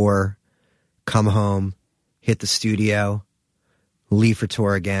was tour, come home, hit the studio, leave for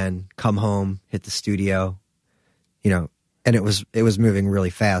tour again, come home, hit the studio, you know, and it was moving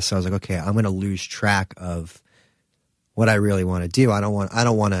really fast. So I was like, okay, I'm going to lose track of what I really want to do. I don't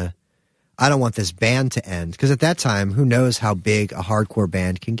want this band to end, because at that time, who knows how big a hardcore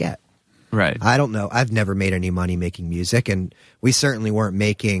band can get? Right. I don't know. I've never made any money making music, and we certainly weren't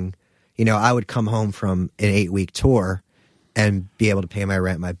making, you know, I would come home from an 8-week tour and be able to pay my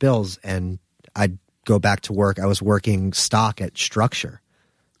rent, my bills, and I'd go back to work. I was working stock at Structure.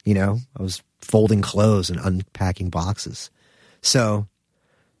 You know, I was folding clothes and unpacking boxes. So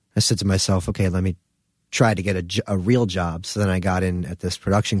I said to myself, okay, let me try to get a real job. So then I got in at this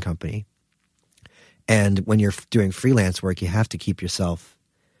production company. And when you're doing freelance work, you have to keep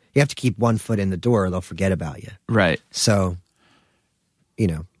one foot in the door or they'll forget about you. Right. So, you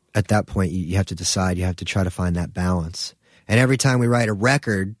know, at that point, you have to decide, you have to try to find that balance. And every time we write a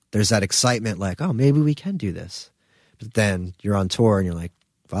record, there's that excitement like, oh, maybe we can do this. But then you're on tour and you're like,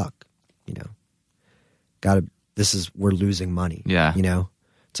 fuck, you know, we're losing money. Yeah. You know,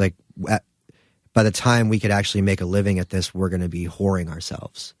 it's like by the time we could actually make a living at this, we're going to be whoring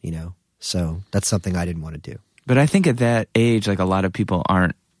ourselves, you know? So that's something I didn't want to do. But I think at that age, like a lot of people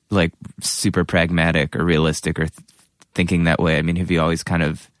aren't like super pragmatic or realistic or thinking that way. I mean, have you always kind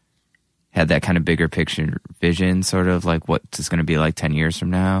of had that kind of bigger picture vision, sort of like what's this going to be like 10 years from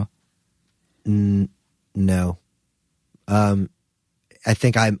now? No. I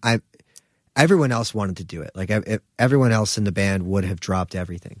think everyone else wanted to do it. Like everyone else in the band would have dropped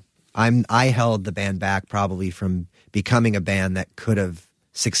everything. I held the band back probably from becoming a band that could have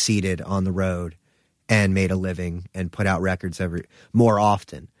succeeded on the road and made a living and put out records more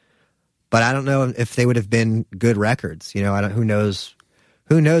often. But I don't know if they would have been good records. You know, who knows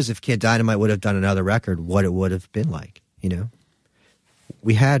if Kid Dynamite would have done another record, what it would have been like, you know?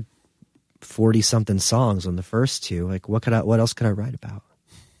 We had 40-something songs on the first 2. Like, what else could I write about?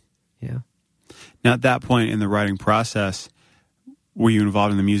 You know? Now, at that point in the writing process, Were you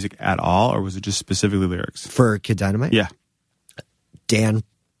involved in the music at all, or was it just specifically lyrics? For Kid Dynamite? Yeah. Dan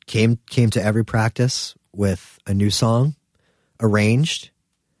came to every practice with a new song arranged.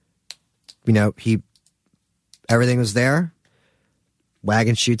 You know, everything was there.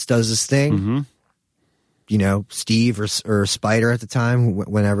 Wagon Shoots does his thing. Mm-hmm. You know, Steve or Spider at the time,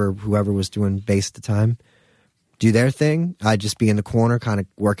 whoever was doing bass at the time, do their thing. I'd just be in the corner kind of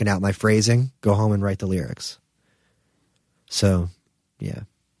working out my phrasing, go home and write the lyrics. So, yeah.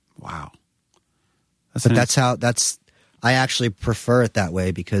 Wow. I actually prefer it that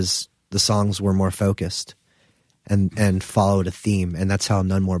way because the songs were more focused and followed a theme, and that's how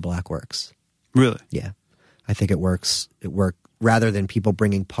None More Black works. Really? Yeah. I think it works. It worked rather than people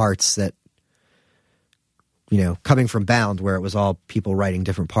bringing parts that, you know, coming from Bound where it was all people writing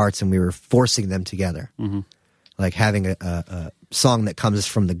different parts and we were forcing them together. Mm-hmm. Like having a song that comes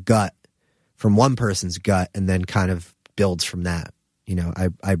from the gut, from one person's gut, and then kind of builds from that. You know,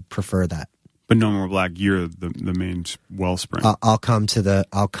 I prefer that. But No More Black, you're the main wellspring. I'll come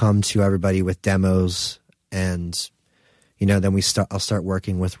to everybody with demos, and you know, then I'll start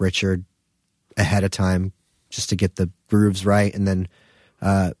working with Richard ahead of time just to get the grooves right, and then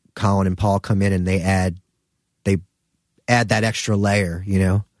Colin and Paul come in and they add that extra layer, you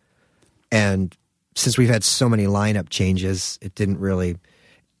know. And since we've had so many lineup changes, it didn't really.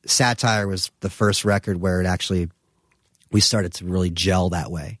 Satire was the first record where we started to really gel that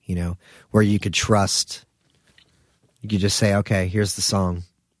way, you know, where you could trust. You could just say, okay, here's the song.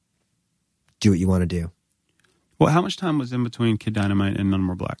 Do what you want to do. Well, how much time was in between Kid Dynamite and None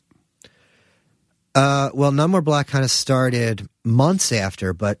More Black? Well, None More Black kind of started months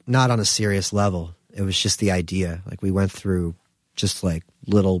after, but not on a serious level. It was just the idea. Like, we went through just like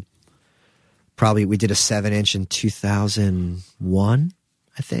little, probably we did a 7-inch in 2001,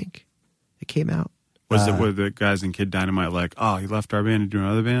 I think it came out. Were the guys in Kid Dynamite like, oh, he left our band to do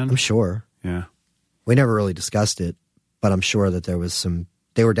another band? I'm sure. Yeah. We never really discussed it, but I'm sure that there was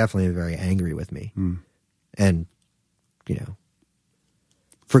they were definitely very angry with me. And, you know,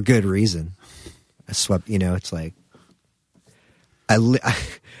 for good reason. I swept, you know, it's like,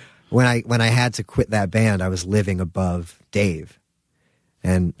 when I had to quit that band, I was living above Dave.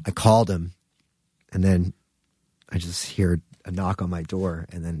 And I called him, and then I just heard a knock on my door,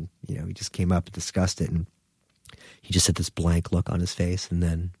 and then, you know, he just came up and discussed it, and he just had this blank look on his face, and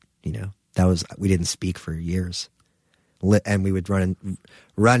then, you know, we didn't speak for years. And we would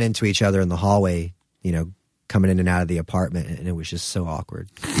run into each other in the hallway, you know, coming in and out of the apartment, and it was just so awkward.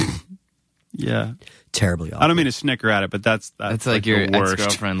 Yeah. Terribly awkward. I don't mean to snicker at it, but that's like your the worst.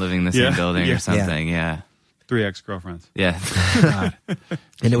 ex-girlfriend living in the same building or something. Yeah. 3 ex-girlfriends. Yeah.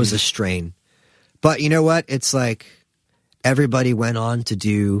 And it was a strain. But you know what? It's like everybody went on to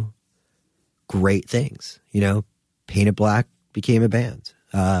do great things. You know, Painted Black became a band.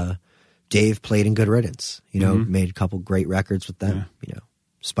 Dave played in Good Riddance. You know, made a couple great records with them. Yeah. You know,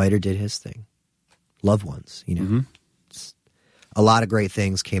 Spider did his thing. Loved Ones. You know, a lot of great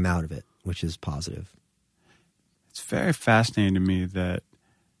things came out of it, which is positive. It's very fascinating to me that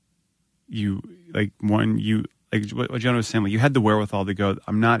what Jonah was saying, like, you had the wherewithal to go,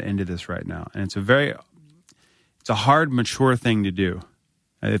 I'm not into this right now. And it's a hard, mature thing to do,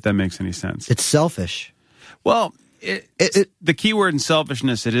 if that makes any sense. It's selfish. Well, the key word in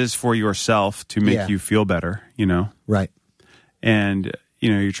selfishness, it is for yourself to make you feel better, you know? Right. And,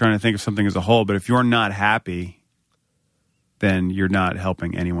 you know, you're trying to think of something as a whole, but if you're not happy, then you're not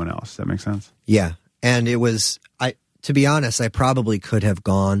helping anyone else. Does that make sense? Yeah. And it was, to be honest, I probably could have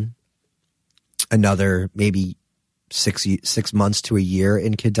gone another maybe 6 months to a year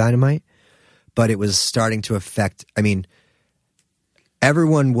in Kid Dynamite, but it was starting to affect, I mean, it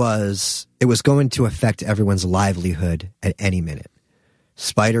was going to affect everyone's livelihood at any minute.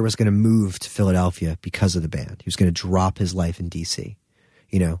 Spider was going to move to Philadelphia because of the band. He was going to drop his life in DC.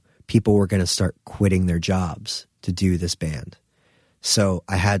 You know, people were going to start quitting their jobs to do this band. So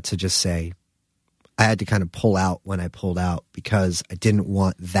I had to just say, I had to kind of pull out when I pulled out because I didn't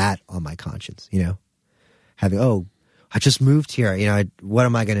want that on my conscience, you know? I just moved here, you know, what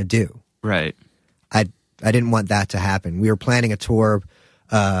am I going to do? Right. I didn't want that to happen. We were planning a tour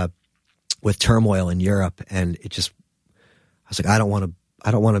with Turmoil in Europe, and I was like, I don't want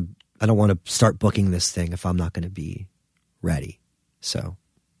to start booking this thing if I'm not going to be ready. So,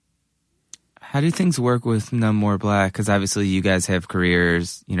 how do things work with None More Black? Because obviously you guys have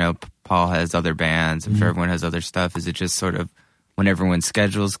careers. You know, Paul has other bands. I'm sure everyone has other stuff. Is it just sort of when everyone's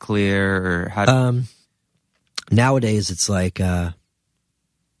schedule's clear, or how? Nowadays, it's like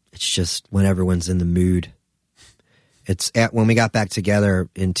it's just when everyone's in the mood. When we got back together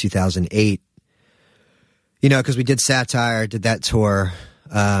in 2008, You know, because we did Satire, did that tour.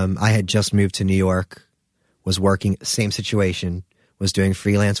 I had just moved to New York, was working, same situation, was doing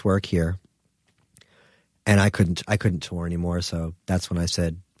freelance work here. And I couldn't tour anymore, so that's when I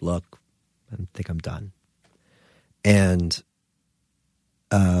said, look, I think I'm done. And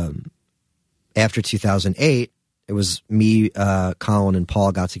after 2008, it was me, Colin, and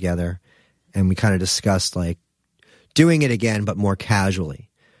Paul got together, and we kind of discussed like doing it again, but more casually.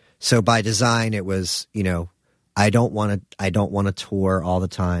 So by design, it was, you know, I don't want to tour all the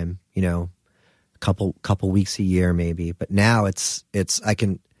time, you know, a couple weeks a year maybe. But now a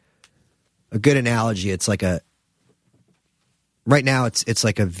good analogy. It's like right now it's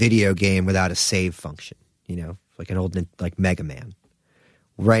like a video game without a save function, you know, like an old like Mega Man.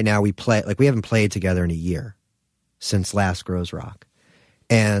 Right now we haven't played together in a year since Last Grows Rock,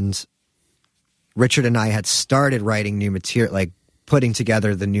 and Richard and I had started writing new material, like putting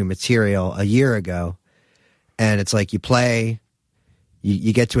together the new material a year ago. And it's like you play,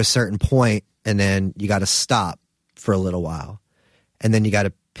 you get to a certain point, and then you got to stop for a little while. And then you got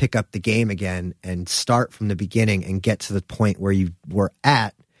to pick up the game again and start from the beginning and get to the point where you were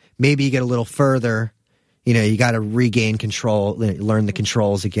at. Maybe you get a little further. You know, you got to regain control, learn the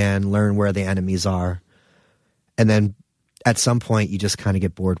controls again, learn where the enemies are. And then at some point, you just kind of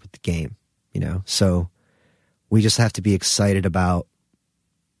get bored with the game, you know? So we just have to be excited about,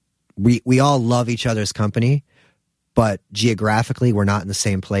 we all love each other's company, but geographically, we're not in the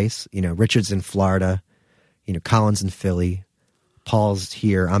same place. You know, Richard's in Florida, you know, Colin's in Philly, Paul's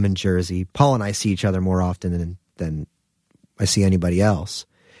here, I'm in Jersey. Paul and I see each other more often than I see anybody else.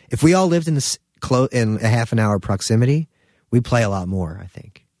 If we all lived in a half an hour proximity, we'd play a lot more, I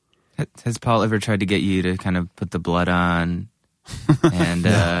think. Has Paul ever tried to get you to kind of put the blood on and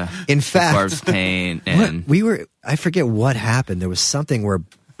in fact, Barb's paint? And I forget what happened. There was something where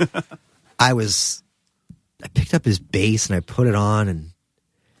I picked up his bass and I put it on, and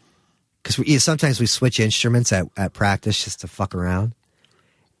because sometimes we switch instruments at practice just to fuck around,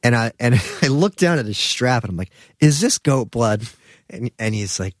 and I looked down at his strap and I'm like, "Is this goat blood?" And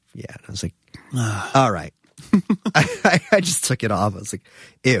he's like, "Yeah." And I was like, "All right." I just took it off. I was like,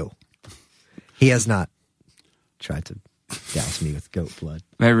 "Ew." He has not tried to douse me with goat blood.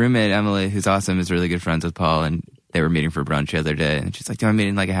 My roommate, Emily, who's awesome, is really good friends with Paul, and they were meeting for brunch the other day, and she's like, "Do you want to meet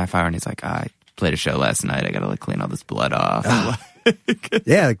in like a half hour?" And he's like, "I played a show last night. I got to like clean all this blood off."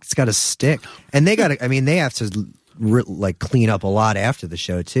 Yeah, it's got to stick. And they have to like clean up a lot after the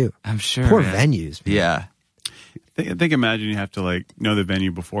show too. I'm sure. Poor man. venues, man. Yeah. I think imagine you have to like know the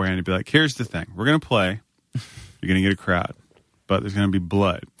venue beforehand and be like, here's the thing. We're going to play. You're going to get a crowd. But there's going to be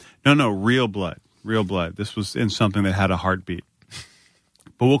blood. No, real blood. Real blood. This was in something that had a heartbeat.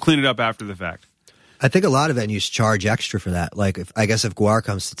 But we'll clean it up after the fact. I think a lot of venues charge extra for that. Like, if Guar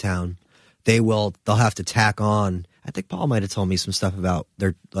comes to town, they'll have to tack on. I think Paul might have told me some stuff about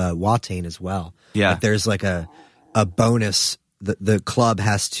their Watain as well. Yeah. Like there's like a bonus. The club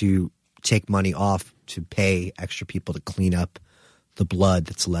has to take money off to pay extra people to clean up the blood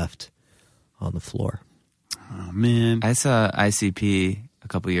that's left on the floor. Oh, man. I saw ICP a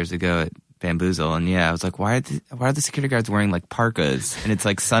couple years ago at Bamboozle, and yeah, I was like, why are the security guards wearing like parkas and it's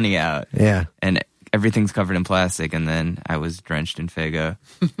like sunny out? Yeah. And everything's covered in plastic, and then I was drenched in Faygo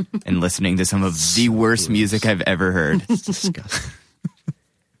and listening to some of the worst music I've ever heard. It's disgusting.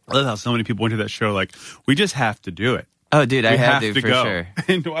 I love how so many people went to that show like, we just have to do it. Oh, dude, I We have to for go sure.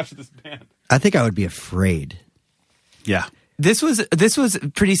 and watch this band. I think I would be afraid. Yeah. This was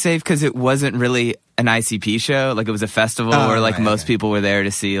pretty safe because it wasn't really an ICP show. Like, it was a festival where like right, most okay. people were there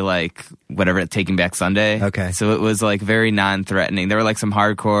to see like whatever, Taking Back Sunday. Okay. So it was like very non-threatening. There were like some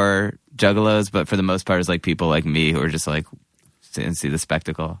hardcore juggalos, but for the most part, it was like people like me who were just like see the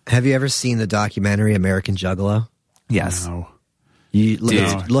spectacle. Have you ever seen the documentary American Juggalo? Yes. No. You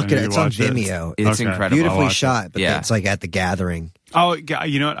Dude, look at it. I need It's to on watch it. Vimeo. It's Okay. incredible. I'll Beautifully watch shot, but Yeah. it's like at the gathering. Oh,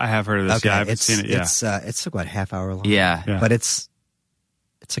 you know what? I have heard of this. Yeah, I haven't seen it. Yeah. It's like what, half hour long. Yeah. Yeah. But it's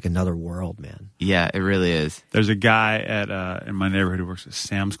like another world, man. Yeah, it really is. There's a guy in my neighborhood who works at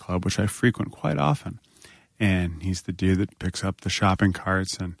Sam's Club, which I frequent quite often. And he's the dude that picks up the shopping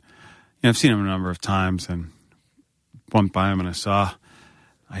carts. And I've seen him a number of times, and went by him and I saw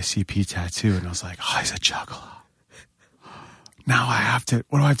ICP tattoo, and I was like, oh, he's a juggalo. Now I have to,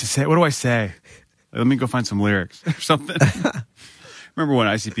 what do I have to say? What do I say? Let me go find some lyrics or something. Remember when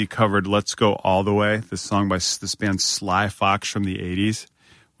ICP covered Let's Go All the Way, this song by this band Sly Fox from the 80s?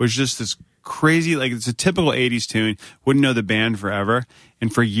 Was just this crazy, like, it's a typical 80s tune. Wouldn't know the band forever.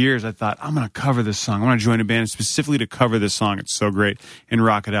 And for years I thought, I'm going to cover this song. I'm going to join a band specifically to cover this song. It's so great. And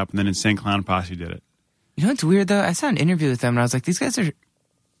rock it up. And then Insane Clown Posse did it. You know what's weird though? I saw an interview with them and I was like, these guys are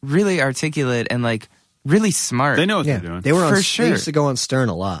really articulate and like really smart. They know what Yeah, they're doing. they were on. For sure. They used to go on Stern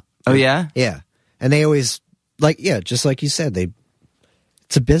a lot. Oh yeah. Yeah, and they always just like you said,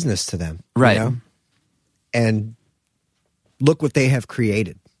 it's a business to them, Right. You know? And look what they have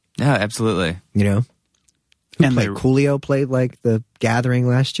created. No, absolutely. You know, who And played? they- Coolio played like the Gathering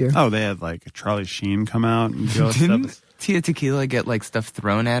last year. Oh, they had like Charlie Sheen come out and do all Didn't stuff. Tia Tequila get like stuff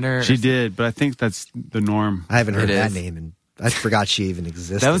thrown at her? She did, but I think that's the norm. I haven't heard It that is. name, and I forgot she even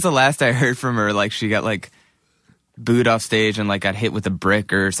existed. That was the last I heard from her. Like she got like booed off stage and like got hit with a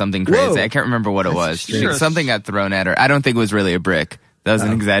brick or something crazy. Whoa. I can't remember what it was. strange. Something got thrown at her. I don't think it was really a brick. That was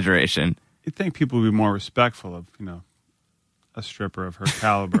an exaggeration. You'd think people would be more respectful of, a stripper of her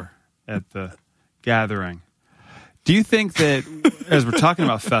caliber at the Gathering. Do you think that, as we're talking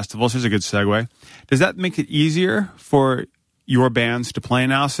about festivals, here's a good segue, does that make it easier for your bands to play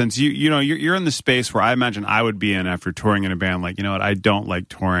now? Since you're in the space where I imagine I would be in after touring in a band. Like, I don't like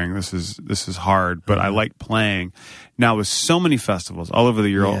touring. This is hard, but I like playing. Now, with so many festivals all over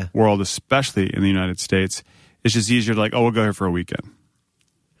the world, especially in the United States, it's just easier to like, we'll go here for a weekend.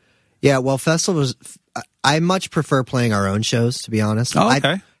 Yeah, well, festivals. I much prefer playing our own shows, to be honest. Oh,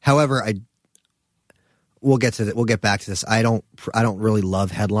 okay. However, we'll get back to this. I don't really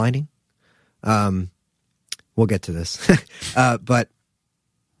love headlining. We'll get to this, but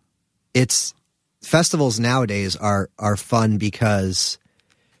festivals nowadays are fun because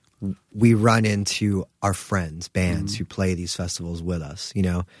we run into our friends, bands who play these festivals with us,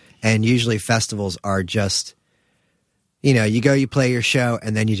 and usually festivals are just. You go, you play your show,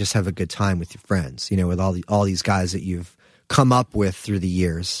 and then you just have a good time with your friends, with all these guys that you've come up with through the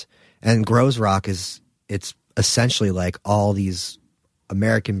years. And Grows Rock it's essentially like all these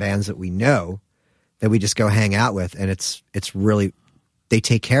American bands that we know that we just go hang out with, and it's really, they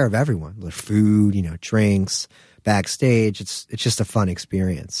take care of everyone. The food, drinks, backstage. It's just a fun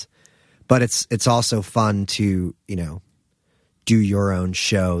experience. But it's also fun to, do your own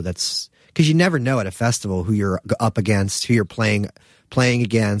show. Because you never know at a festival who you're up against, who you're playing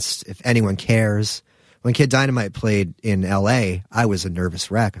against, if anyone cares. When Kid Dynamite played in L.A., I was a nervous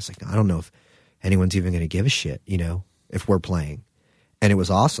wreck. I was like, I don't know if anyone's even going to give a shit, if we're playing. And it was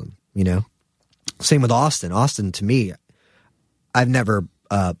awesome, Same with Austin. Austin, to me, I've never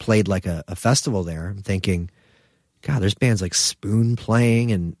played like a festival there. I'm thinking, God, there's bands like Spoon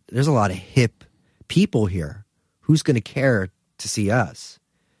playing, and there's a lot of hip people here. Who's going to care to see us?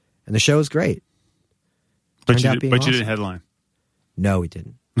 And the show was great. But you Turned out being awesome. didn't headline. No, we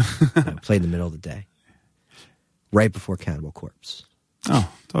didn't. Played in the middle of the day. Right before Cannibal Corpse. Oh,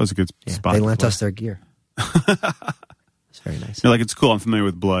 that was a good Yeah, spot. they to lent play. us their gear. It's very nice. You're like, it's cool. I'm familiar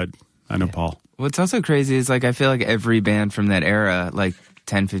with Blood. I know Paul. What's also crazy is like I feel like every band from that era, like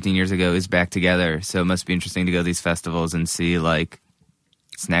 10, 15 years ago, is back together. So it must be interesting to go to these festivals and see like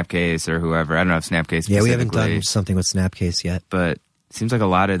Snapcase or whoever. I don't know if Snapcase Yeah, we haven't specifically, done something with Snapcase yet. but it seems like a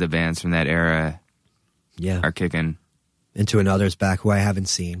lot of the bands from that era Yeah. are kicking. Into Another's back, who I haven't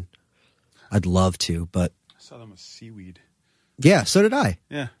seen. I'd love to, but I saw them with Seaweed. yeah, so did I.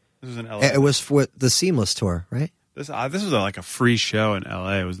 Yeah. This was in LA. It was for the Seamless tour, right? This was like a free show in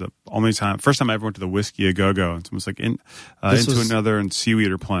LA. It was the first time I ever went to the Whiskey A Go Go, and someone's like This Into was- Another and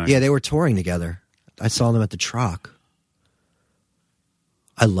Seaweed are playing. Yeah, they were touring together. I saw them at the Troc.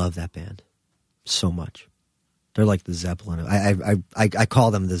 I love that band so much. They're like the Zeppelin. I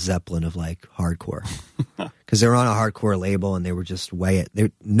call them the Zeppelin of like hardcore because they were on a hardcore label and they were just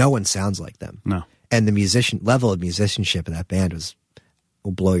no one sounds like them. No. And the level of musicianship of that band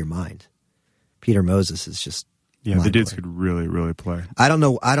will blow your mind. Peter Moses is just Yeah, the dudes mind-blowing. could really, really play. I don't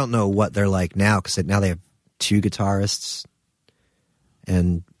know what they're like now because now they have 2 guitarists,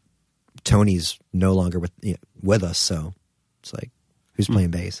 and Tony's no longer with us. So it's like, who's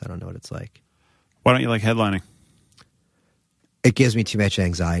playing bass? I don't know what it's like. Why don't you like headlining? It gives me too much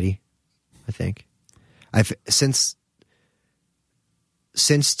anxiety, I think. Since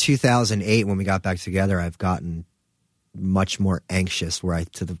 2008, when we got back together, I've gotten much more anxious,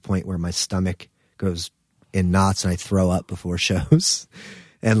 to the point where my stomach goes in knots and I throw up before shows.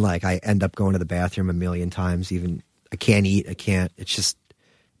 And like I end up going to the bathroom a million times. Even I can't eat.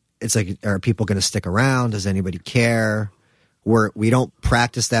 It's like, are people going to stick around? Does anybody care? We don't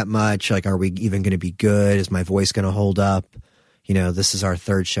practice that much. Like, are we even going to be good? Is my voice going to hold up? This is our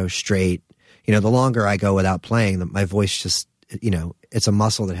 3rd show straight. The longer I go without playing, my voice just, it's a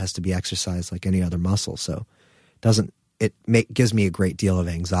muscle that has to be exercised like any other muscle. So gives me a great deal of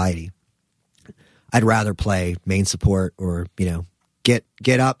anxiety. I'd rather play main support or, get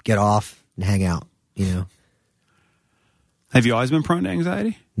up, get off, and hang out, Have you always been prone to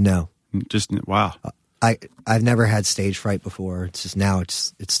anxiety? No. Just, wow. I've never had stage fright before. It's just now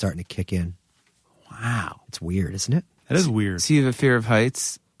it's starting to kick in. Wow. Wow. It's weird, isn't it? That is weird. So you have a fear of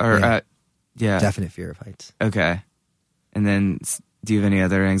heights? Or, Yeah. Definite fear of heights. Okay. And then do you have any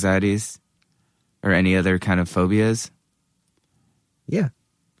other anxieties? Or any other kind of phobias? Yeah.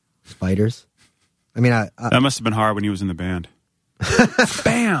 Spiders. I mean, that must have been hard when he was in the band.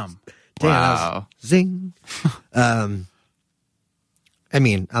 Bam! Damn, Wow. Zing. I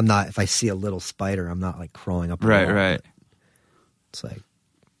mean, I'm not, if I see a little spider, I'm not like crawling up. Right. It's like,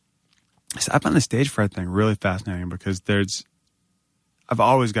 So I find the stage fright thing really fascinating because I've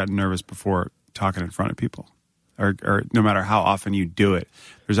always gotten nervous before talking in front of people. Or no matter how often you do it,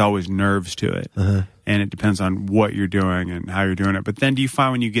 there's always nerves to it. Uh-huh. And it depends on what you're doing and how you're doing it. But then do you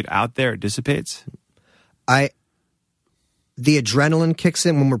find when you get out there, it dissipates? the adrenaline kicks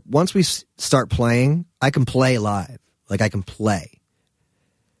in when once we start playing. I can play live, like I can play,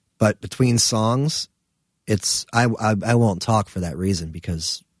 but between songs, I won't talk for that reason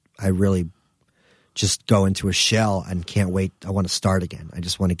because I really just go into a shell and can't wait. I want to start again. I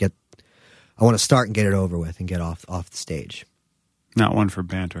just want to start and get it over with and get off the stage. Not one for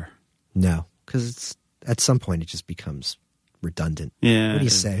banter. No, because at some point it just becomes redundant. Yeah. What do you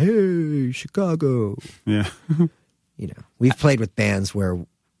say? Hey, Chicago. Yeah. You know, we've played with bands where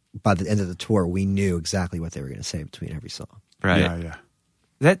by the end of the tour we knew exactly what they were going to say between every song. Right. Yeah.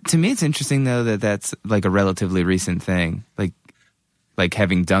 That to me, it's interesting though that that's like a relatively recent thing. Like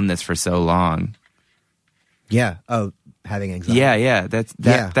having done this for so long. Yeah. Oh, having anxiety. Yeah.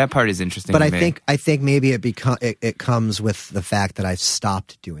 That part is interesting. But to I me. think maybe it comes with the fact that I've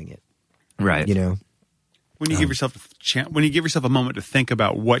stopped doing it. Right. You know, When you give yourself a moment to think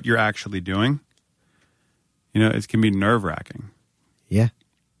about what you're actually doing, you know, it can be nerve-wracking. yeah.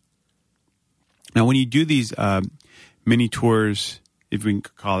 Now, when you do these mini tours, if we can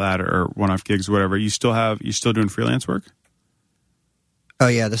call that, or one-off gigs, or whatever, you still doing freelance work? Oh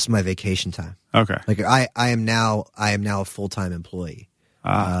yeah, this is my vacation time. Okay. Like I am now a full-time employee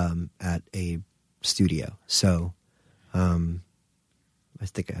at a studio. So I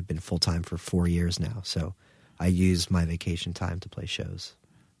think I've been full-time for 4 years now. So I use my vacation time to play shows.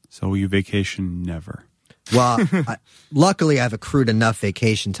 So you vacation never? Well, luckily I've accrued enough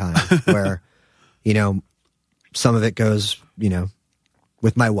vacation time where, you know, some of it goes, you know,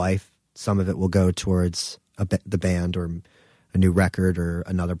 with my wife. Some of it will go towards the band or a new record or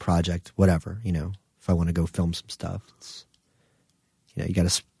another project, whatever. You know, if I want to go film some stuff, you know, you got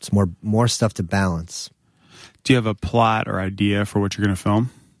it's more stuff to balance. Do you have a plot or idea for what you're going to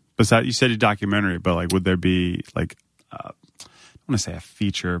film? Besides, you said a documentary, but like, would there be like, I don't want to say a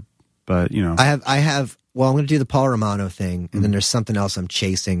feature, but you know, I have. Well, I'm going to do the Paul Romano thing, and then there's something else I'm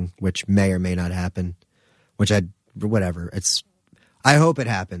chasing, which may or may not happen. Whatever. I hope it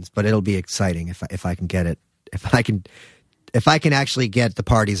happens, but it'll be exciting if I can get it. If I can actually get the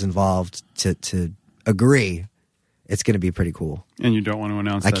parties involved to agree, it's going to be pretty cool. And you don't want to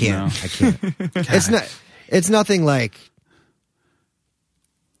announce that now? I can't. It's nothing like.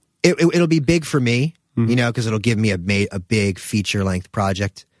 It'll be big for me, you know, because it'll give me a big feature length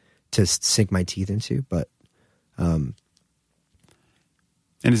project to sink my teeth into. But, and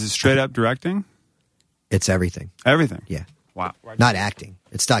is it straight up directing? it's everything. Everything. Yeah, Wow. not acting.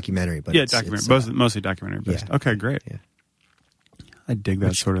 It's documentary, but Yeah, it's, documentary. It's, Mostly documentary based. yeah. Okay, great. Yeah. I dig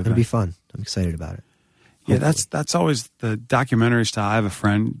that sort of It'll thing. be fun. I'm excited about it. Yeah, Hopefully. that's always the documentary style. I have a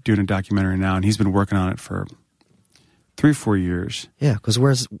friend doing a documentary now, and he's been working on it for 3 or 4 years. Yeah, because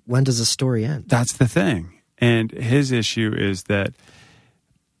when does the story end? That's the thing. And his issue is that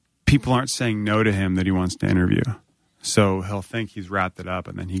people aren't saying no to him that he wants to interview. So he'll think he's wrapped it up,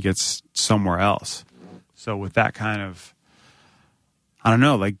 and then he gets somewhere else. So with that kind of, I don't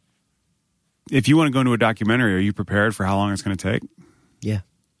know, like, if you want to go into a documentary, are you prepared for how long it's going to take? Yeah.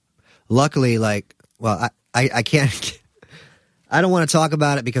 Luckily, like, well, I can't. I don't want to talk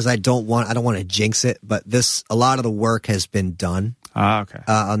about it because I don't want to jinx it. But a lot of the work has been done. Okay.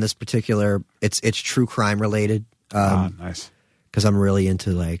 On this particular, it's true crime related. Nice. Because I'm really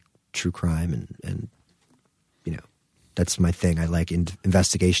into like true crime and you know, that's my thing. I like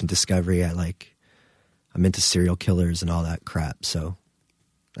investigation discovery. I'm into serial killers and all that crap. So,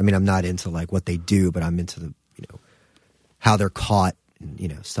 I mean, I'm not into like what they do, but I'm into the, you know, how they're caught and, you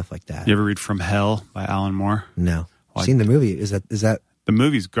know, stuff like that. You ever read From Hell by Alan Moore? No. I've seen the movie. Is that The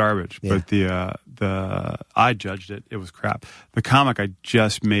movie's garbage, Yeah. but the I judged it. It was crap. The comic, I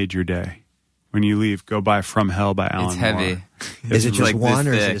just made your day. When you leave, go buy From Hell by Alan It's heavy. Moore. is it just like one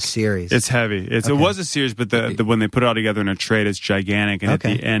this or is it a thick. series? It's heavy. It was a series, but the when they put it all together in a trade, it's gigantic. And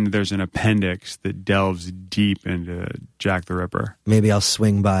Okay. at the end, there's an appendix that delves deep into Jack the Ripper. Maybe I'll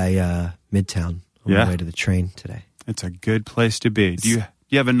swing by Midtown on Yeah. my way to the train today. It's a good place to be. Do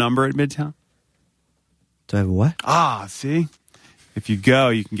you have a number at Midtown? Do I have a what? Ah, see? If you go,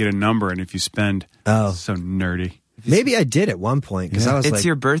 you can get a number, and if you spend... Oh. So nerdy. Maybe I did at one point because I was It's like,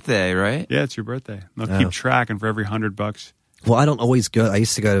 your birthday, right? Yeah, it's your birthday. They'll Oh. keep track, and for every $100... well, I don't always go. I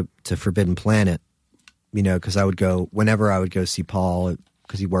used to go to Forbidden Planet, you know, because I would go whenever I would go see Paul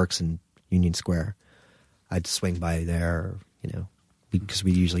because he works in Union Square. I'd swing by there, you know, because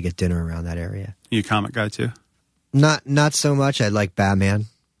we usually get dinner around that area. You a comic guy, too? Not so much. I like Batman.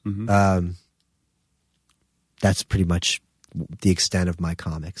 Mm-hmm. That's pretty much the extent of my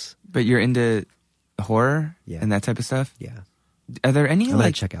comics. But you're into horror Yeah. and that type of stuff? Yeah, Are there any I might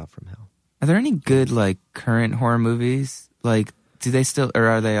like check out From Hell. Are there any good like current horror movies? Like, do they still, or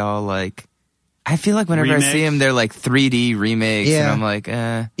are they all like? I feel like whenever I see Remakes? them, they're like 3D remakes, and Yeah. I'm like,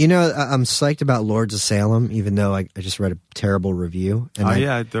 You know, I'm psyched about Lords of Salem, even though I just read a terrible review. And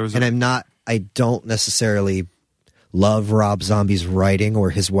I don't necessarily love Rob Zombie's writing or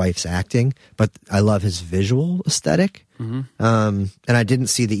his wife's acting, but I love his visual aesthetic. Mm-hmm. And I didn't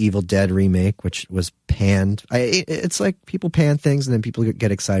see the Evil Dead remake, which was panned. It's like people pan things and then people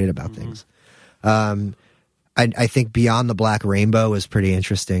get excited about things. I think Beyond the Black Rainbow is pretty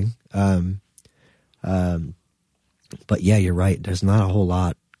interesting. But yeah, you're right. There's not a whole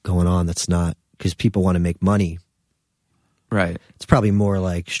lot going on that's not because people want to make money. right. It's probably more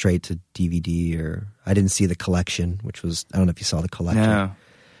like straight to DVD or I didn't see The Collection, which was, I don't know if you saw The Collection. No.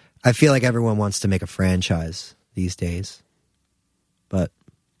 I feel like everyone wants to make a franchise these days. But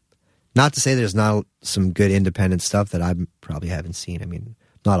not to say there's not some good independent stuff that I probably haven't seen. I mean,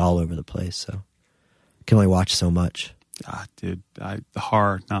 not all over the place, so I can only watch so much. Ah, dude, the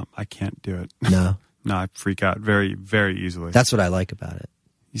horror, no, I can't do it. No. No, I freak out very, very easily. That's what I like about it.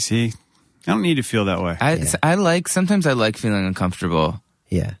 You see, I don't need to feel that way. Sometimes I like feeling uncomfortable,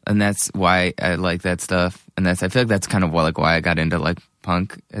 Yeah. and that's why I like that stuff. And I feel like that's kind of why I got into like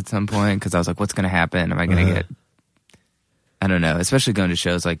punk at some point, because I was like, what's going to happen? Am I going to get? I don't know. Especially going to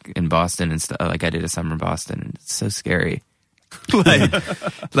shows like in Boston and stuff. Like I did a summer in Boston, and it's so scary. like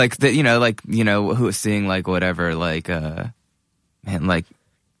who was seeing like whatever like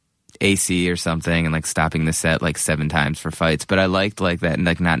AC or something and like stopping the set like 7 times for fights. But I liked like that and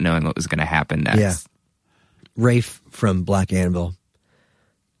like not knowing what was going to happen next. Yeah. Rafe from Black Anvil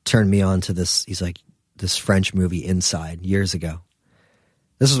turned me on to this. He's like this French movie Inside years ago.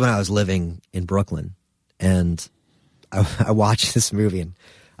 This was when I was living in Brooklyn, and I watched this movie, and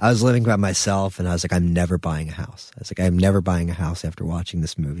I was living by myself, and I was like, I'm never buying a house. I was like, I'm never buying a house after watching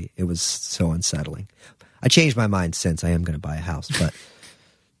this movie. It was so unsettling. I changed my mind since. I am going to buy a house, but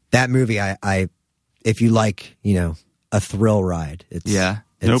that movie, I if you like, you know, a thrill ride,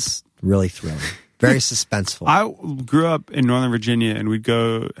 it's really thrilling, very suspenseful. I grew up in Northern Virginia, and we'd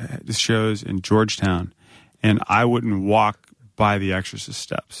go to shows in Georgetown, and I wouldn't walk by the Exorcist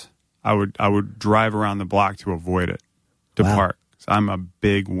steps. I would drive around the block to avoid it, to park. So I'm a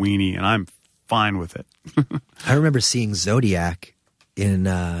big weenie, and I'm fine with it. I remember seeing Zodiac in,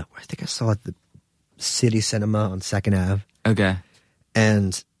 I think I saw it at the City Cinema on 2nd Ave. Okay.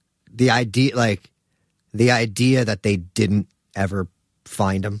 And the idea that they didn't ever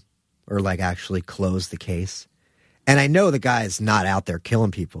find him or like actually close the case. And I know the guy is not out there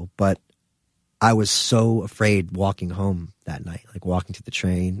killing people, but I was so afraid walking home that night, like walking to the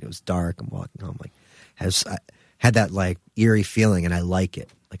train. It was dark. I'm walking home. Like, I had that like eerie feeling, and I like it.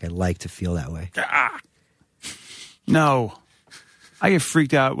 Like I like to feel that way. No. I get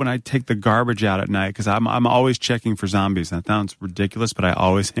freaked out when I take the garbage out at night because I'm always checking for zombies. That sounds ridiculous, but I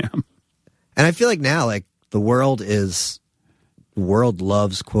always am. And I feel like now, like the world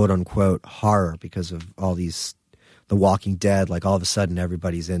loves quote unquote horror because of all these, The Walking Dead. Like all of a sudden,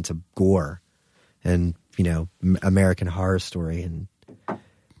 everybody's into gore and American Horror Story,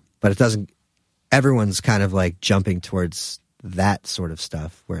 but it doesn't. Everyone's kind of like jumping towards that sort of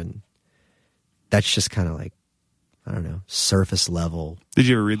stuff, where that's just kind of like, I don't know, surface level. Did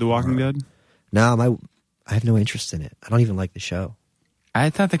you ever read The Walking horror. Dead? No, I have no interest in it. I don't even like the show.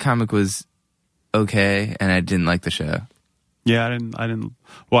 I thought the comic was okay, and I didn't like the show. Yeah, I didn't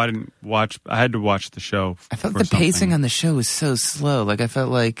watch. I had to watch the show. I felt the pacing on the show was so slow. Like I felt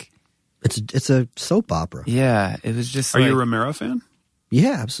like it's a soap opera. Yeah, it was just. Are you a Romero fan?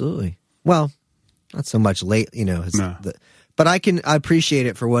 Yeah, absolutely. Well, not so much late, but I appreciate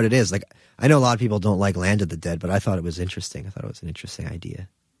it for what it is. Like I know a lot of people don't like Land of the Dead, but I thought it was interesting. I thought it was an interesting idea.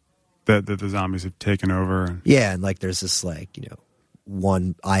 That the zombies have taken over. Yeah, and like there's this like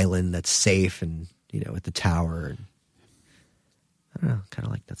one island that's safe, and at the tower. And, I don't know, kind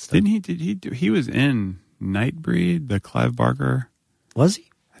of like that stuff. He was in Nightbreed, the Clive Barker. Was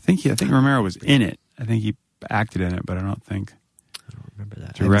he? I think Romero was in it. I think he acted in it, but I don't think. I don't remember. remember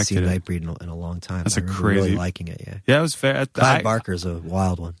that. I haven't seen Directed it. Nightbreed in a long time. That's I a remember crazy- really liking it. Yeah, Yeah, it was fair. Clive Barker's a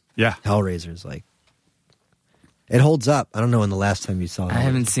wild one. Yeah. Hellraiser's like it holds up. I don't know when the last time you saw it. I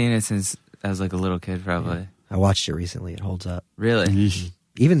haven't seen it since I was like a little kid, probably. I watched it recently. It holds up. Really? Yeesh.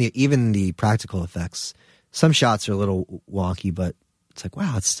 Even the practical effects. Some shots are a little wonky, but it's like,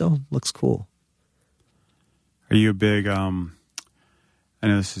 wow, it still looks cool. Are you a big? I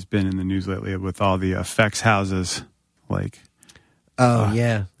know this has been in the news lately with all the effects houses. Like, Oh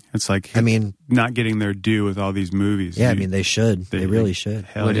yeah. it's like I mean, not getting their due with all these movies. yeah. I mean, they should. They really should.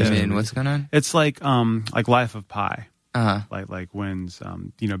 Hell What do you yeah. mean? What's going on? It's like Life of Pi. Uh-huh. Like wins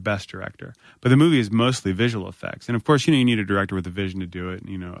best director, but the movie is mostly visual effects, and of course you need a director with a vision to do it.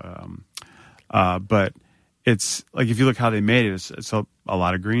 But it's like if you look how they made it, it's a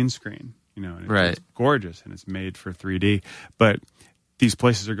lot of green screen, and Right. it's gorgeous and it's made for 3D. But these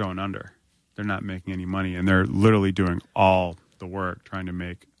places are going under; they're not making any money, and they're literally doing all the work trying to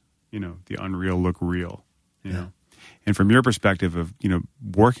make the unreal look real. You know, and from your perspective of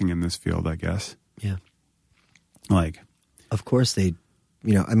working in this field, I guess. Yeah. Like, Of course they,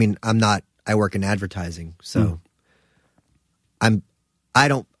 I work in advertising, so I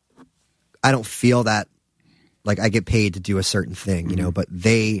don't feel that like I get paid to do a certain thing, but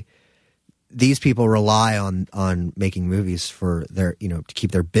these people rely on making movies for their, to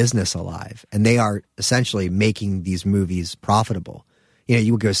keep their business alive. And they are essentially making these movies profitable.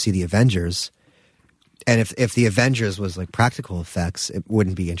 You would go see the Avengers, and if the Avengers was like practical effects, it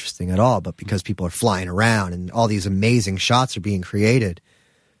wouldn't be interesting at all. But because people are flying around and all these amazing shots are being created,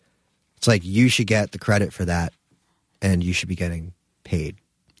 it's like you should get the credit for that, and you should be getting paid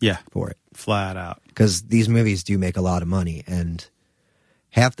yeah, for it. flat out. Because these movies do make a lot of money, and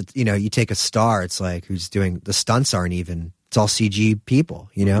half the you take a star, it's like who's doing the stunts aren't even. It's all CG people,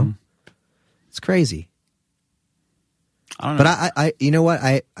 It's crazy. I don't know. But I you know what?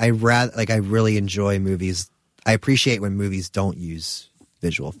 I really enjoy movies. I appreciate when movies don't use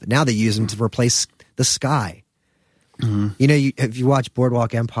visual. Now they use them to replace the sky. If you watch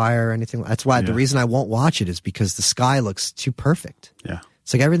Boardwalk Empire or anything, that's why the reason I won't watch it is because the sky looks too perfect. Yeah.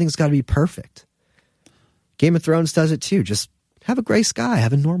 It's like everything's got to be perfect. Game of Thrones does it too. Just have a gray sky,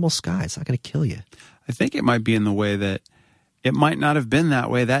 have a normal sky. It's not going to kill you. I think it might be in the way that it might not have been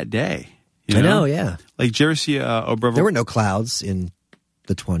that way that day. I know, yeah. Like, did you ever see Oh Brother? There were no clouds in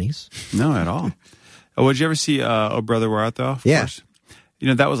the 20s. No, at all. Did you ever see Oh Brother, Where Art Thou? Yeah. First?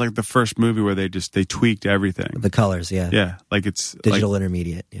 That was like the first movie where they tweaked everything. The colors, yeah. Yeah, like it's Digital like,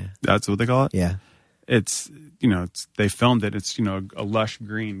 intermediate, yeah. that's what they call it. Yeah. It's they filmed it. It's a lush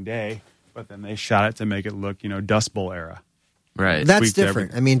green day, but then they shot it to make it look Dust Bowl era. Right. That's tweaked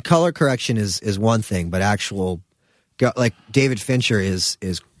different. everything. I mean, color correction is one thing, but like David Fincher is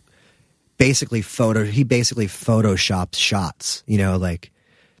basically photoshops shots. Like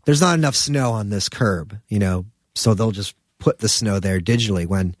there's not enough snow on this curb. So they'll just put the snow there digitally.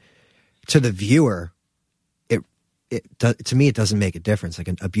 When to the viewer, to me it doesn't make a difference. Like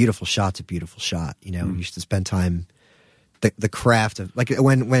a beautiful shot's a beautiful shot. You should spend time. The craft of like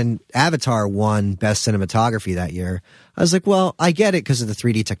when Avatar won Best Cinematography that year, I was like, well, I get it because of the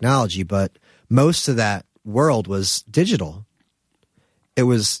 3D technology, but most of that world was digital. It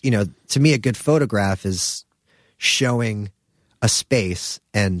was, to me, a good photograph is showing a space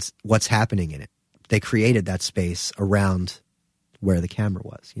and what's happening in it. They created that space around where the camera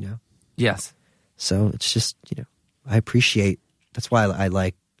was, Yes. So it's just, I appreciate. That's why I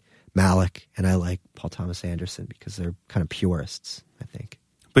like Malick and I like Paul Thomas Anderson, because they're kind of purists, I think.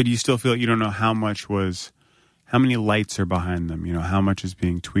 But you still feel like you don't know how many lights are behind them. How much is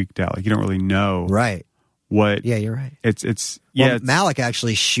being tweaked out. Like you don't really know, Right. What? Yeah, you're right. It's Well, Malick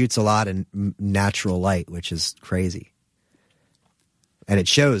actually shoots a lot in natural light, which is crazy. And it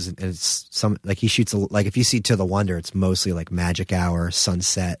shows. And it's he shoots like if you see To the Wonder, it's mostly like magic hour,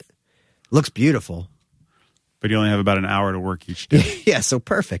 sunset. Looks beautiful. But you only have about an hour to work each day. Yeah, so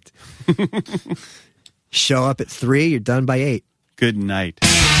perfect. Show up at 3, you're done by 8. Good night.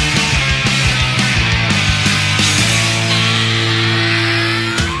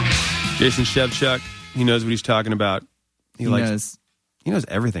 Jason Shevchuk, he knows what he's talking about. He knows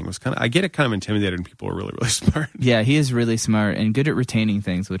everything. I get it kind of intimidated when people are really, really smart. Yeah, he is really smart and good at retaining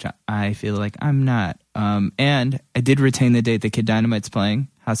things, which I feel like I'm not. And I did retain the date that Kid Dynamite's playing,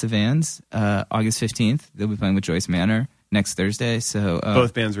 House of Vans, August 15th. They'll be playing with Joyce Manor next Thursday. So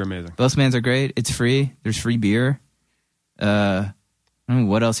Both bands are amazing. Both bands are great. It's free. There's free beer. I don't know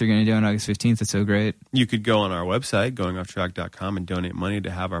what else you're going to do on August 15th. It's so great. You could go on our website, goingofftrack.com, and donate money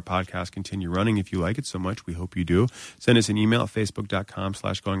to have our podcast continue running. If you like it so much, we hope you do. Send us an email at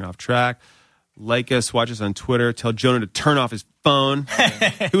facebook.com/goingofftrack. Like us, watch us on Twitter. Tell Jonah to turn off his phone.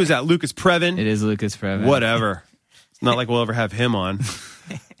 Who is that? Lucas Previn? It is Lucas Previn. Whatever. It's not like we'll ever have him on.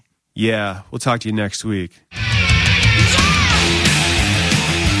 Yeah, we'll talk to you next week.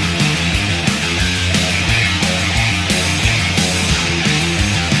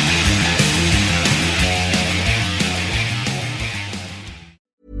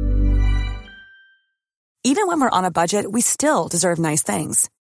 Even when we're on a budget, we still deserve nice things.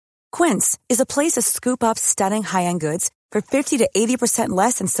 Quince is a place to scoop up stunning high-end goods for 50 to 80%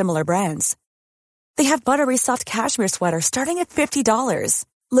 less than similar brands. They have buttery soft cashmere sweaters starting at $50,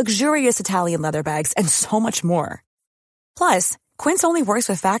 luxurious Italian leather bags, and so much more. Plus, Quince only works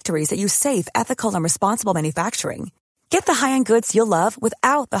with factories that use safe, ethical, and responsible manufacturing. Get the high-end goods you'll love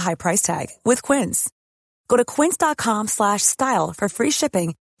without the high price tag with Quince. Go to quince.com/style for free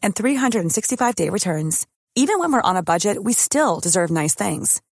shipping and 365-day returns. Even when we're on a budget, we still deserve nice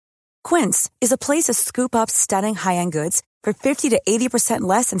things. Quince is a place to scoop up stunning high-end goods for 50 to 80%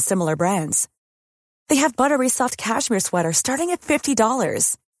 less than similar brands. They have buttery soft cashmere sweaters starting at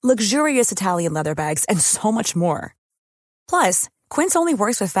 $50, luxurious Italian leather bags, and so much more. Plus, Quince only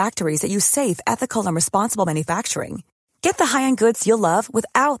works with factories that use safe, ethical, and responsible manufacturing. Get the high-end goods you'll love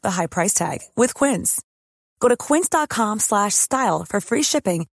without the high price tag with Quince. Go to quince.com/style for free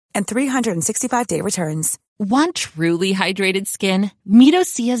shipping and 365-day returns. Want truly hydrated skin? Meet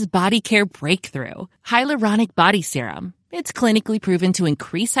Osea's Body Care Breakthrough Hyaluronic Body Serum. It's clinically proven to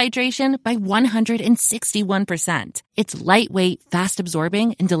increase hydration by 161%. It's lightweight,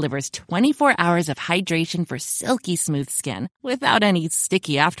 fast-absorbing, and delivers 24 hours of hydration for silky smooth skin without any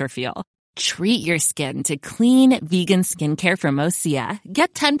sticky afterfeel. Treat your skin to clean, vegan skincare from Osea.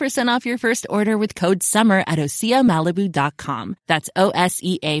 Get 10% off your first order with code SUMMER at OseaMalibu.com. That's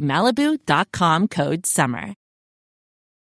OSEA Malibu.com, code SUMMER.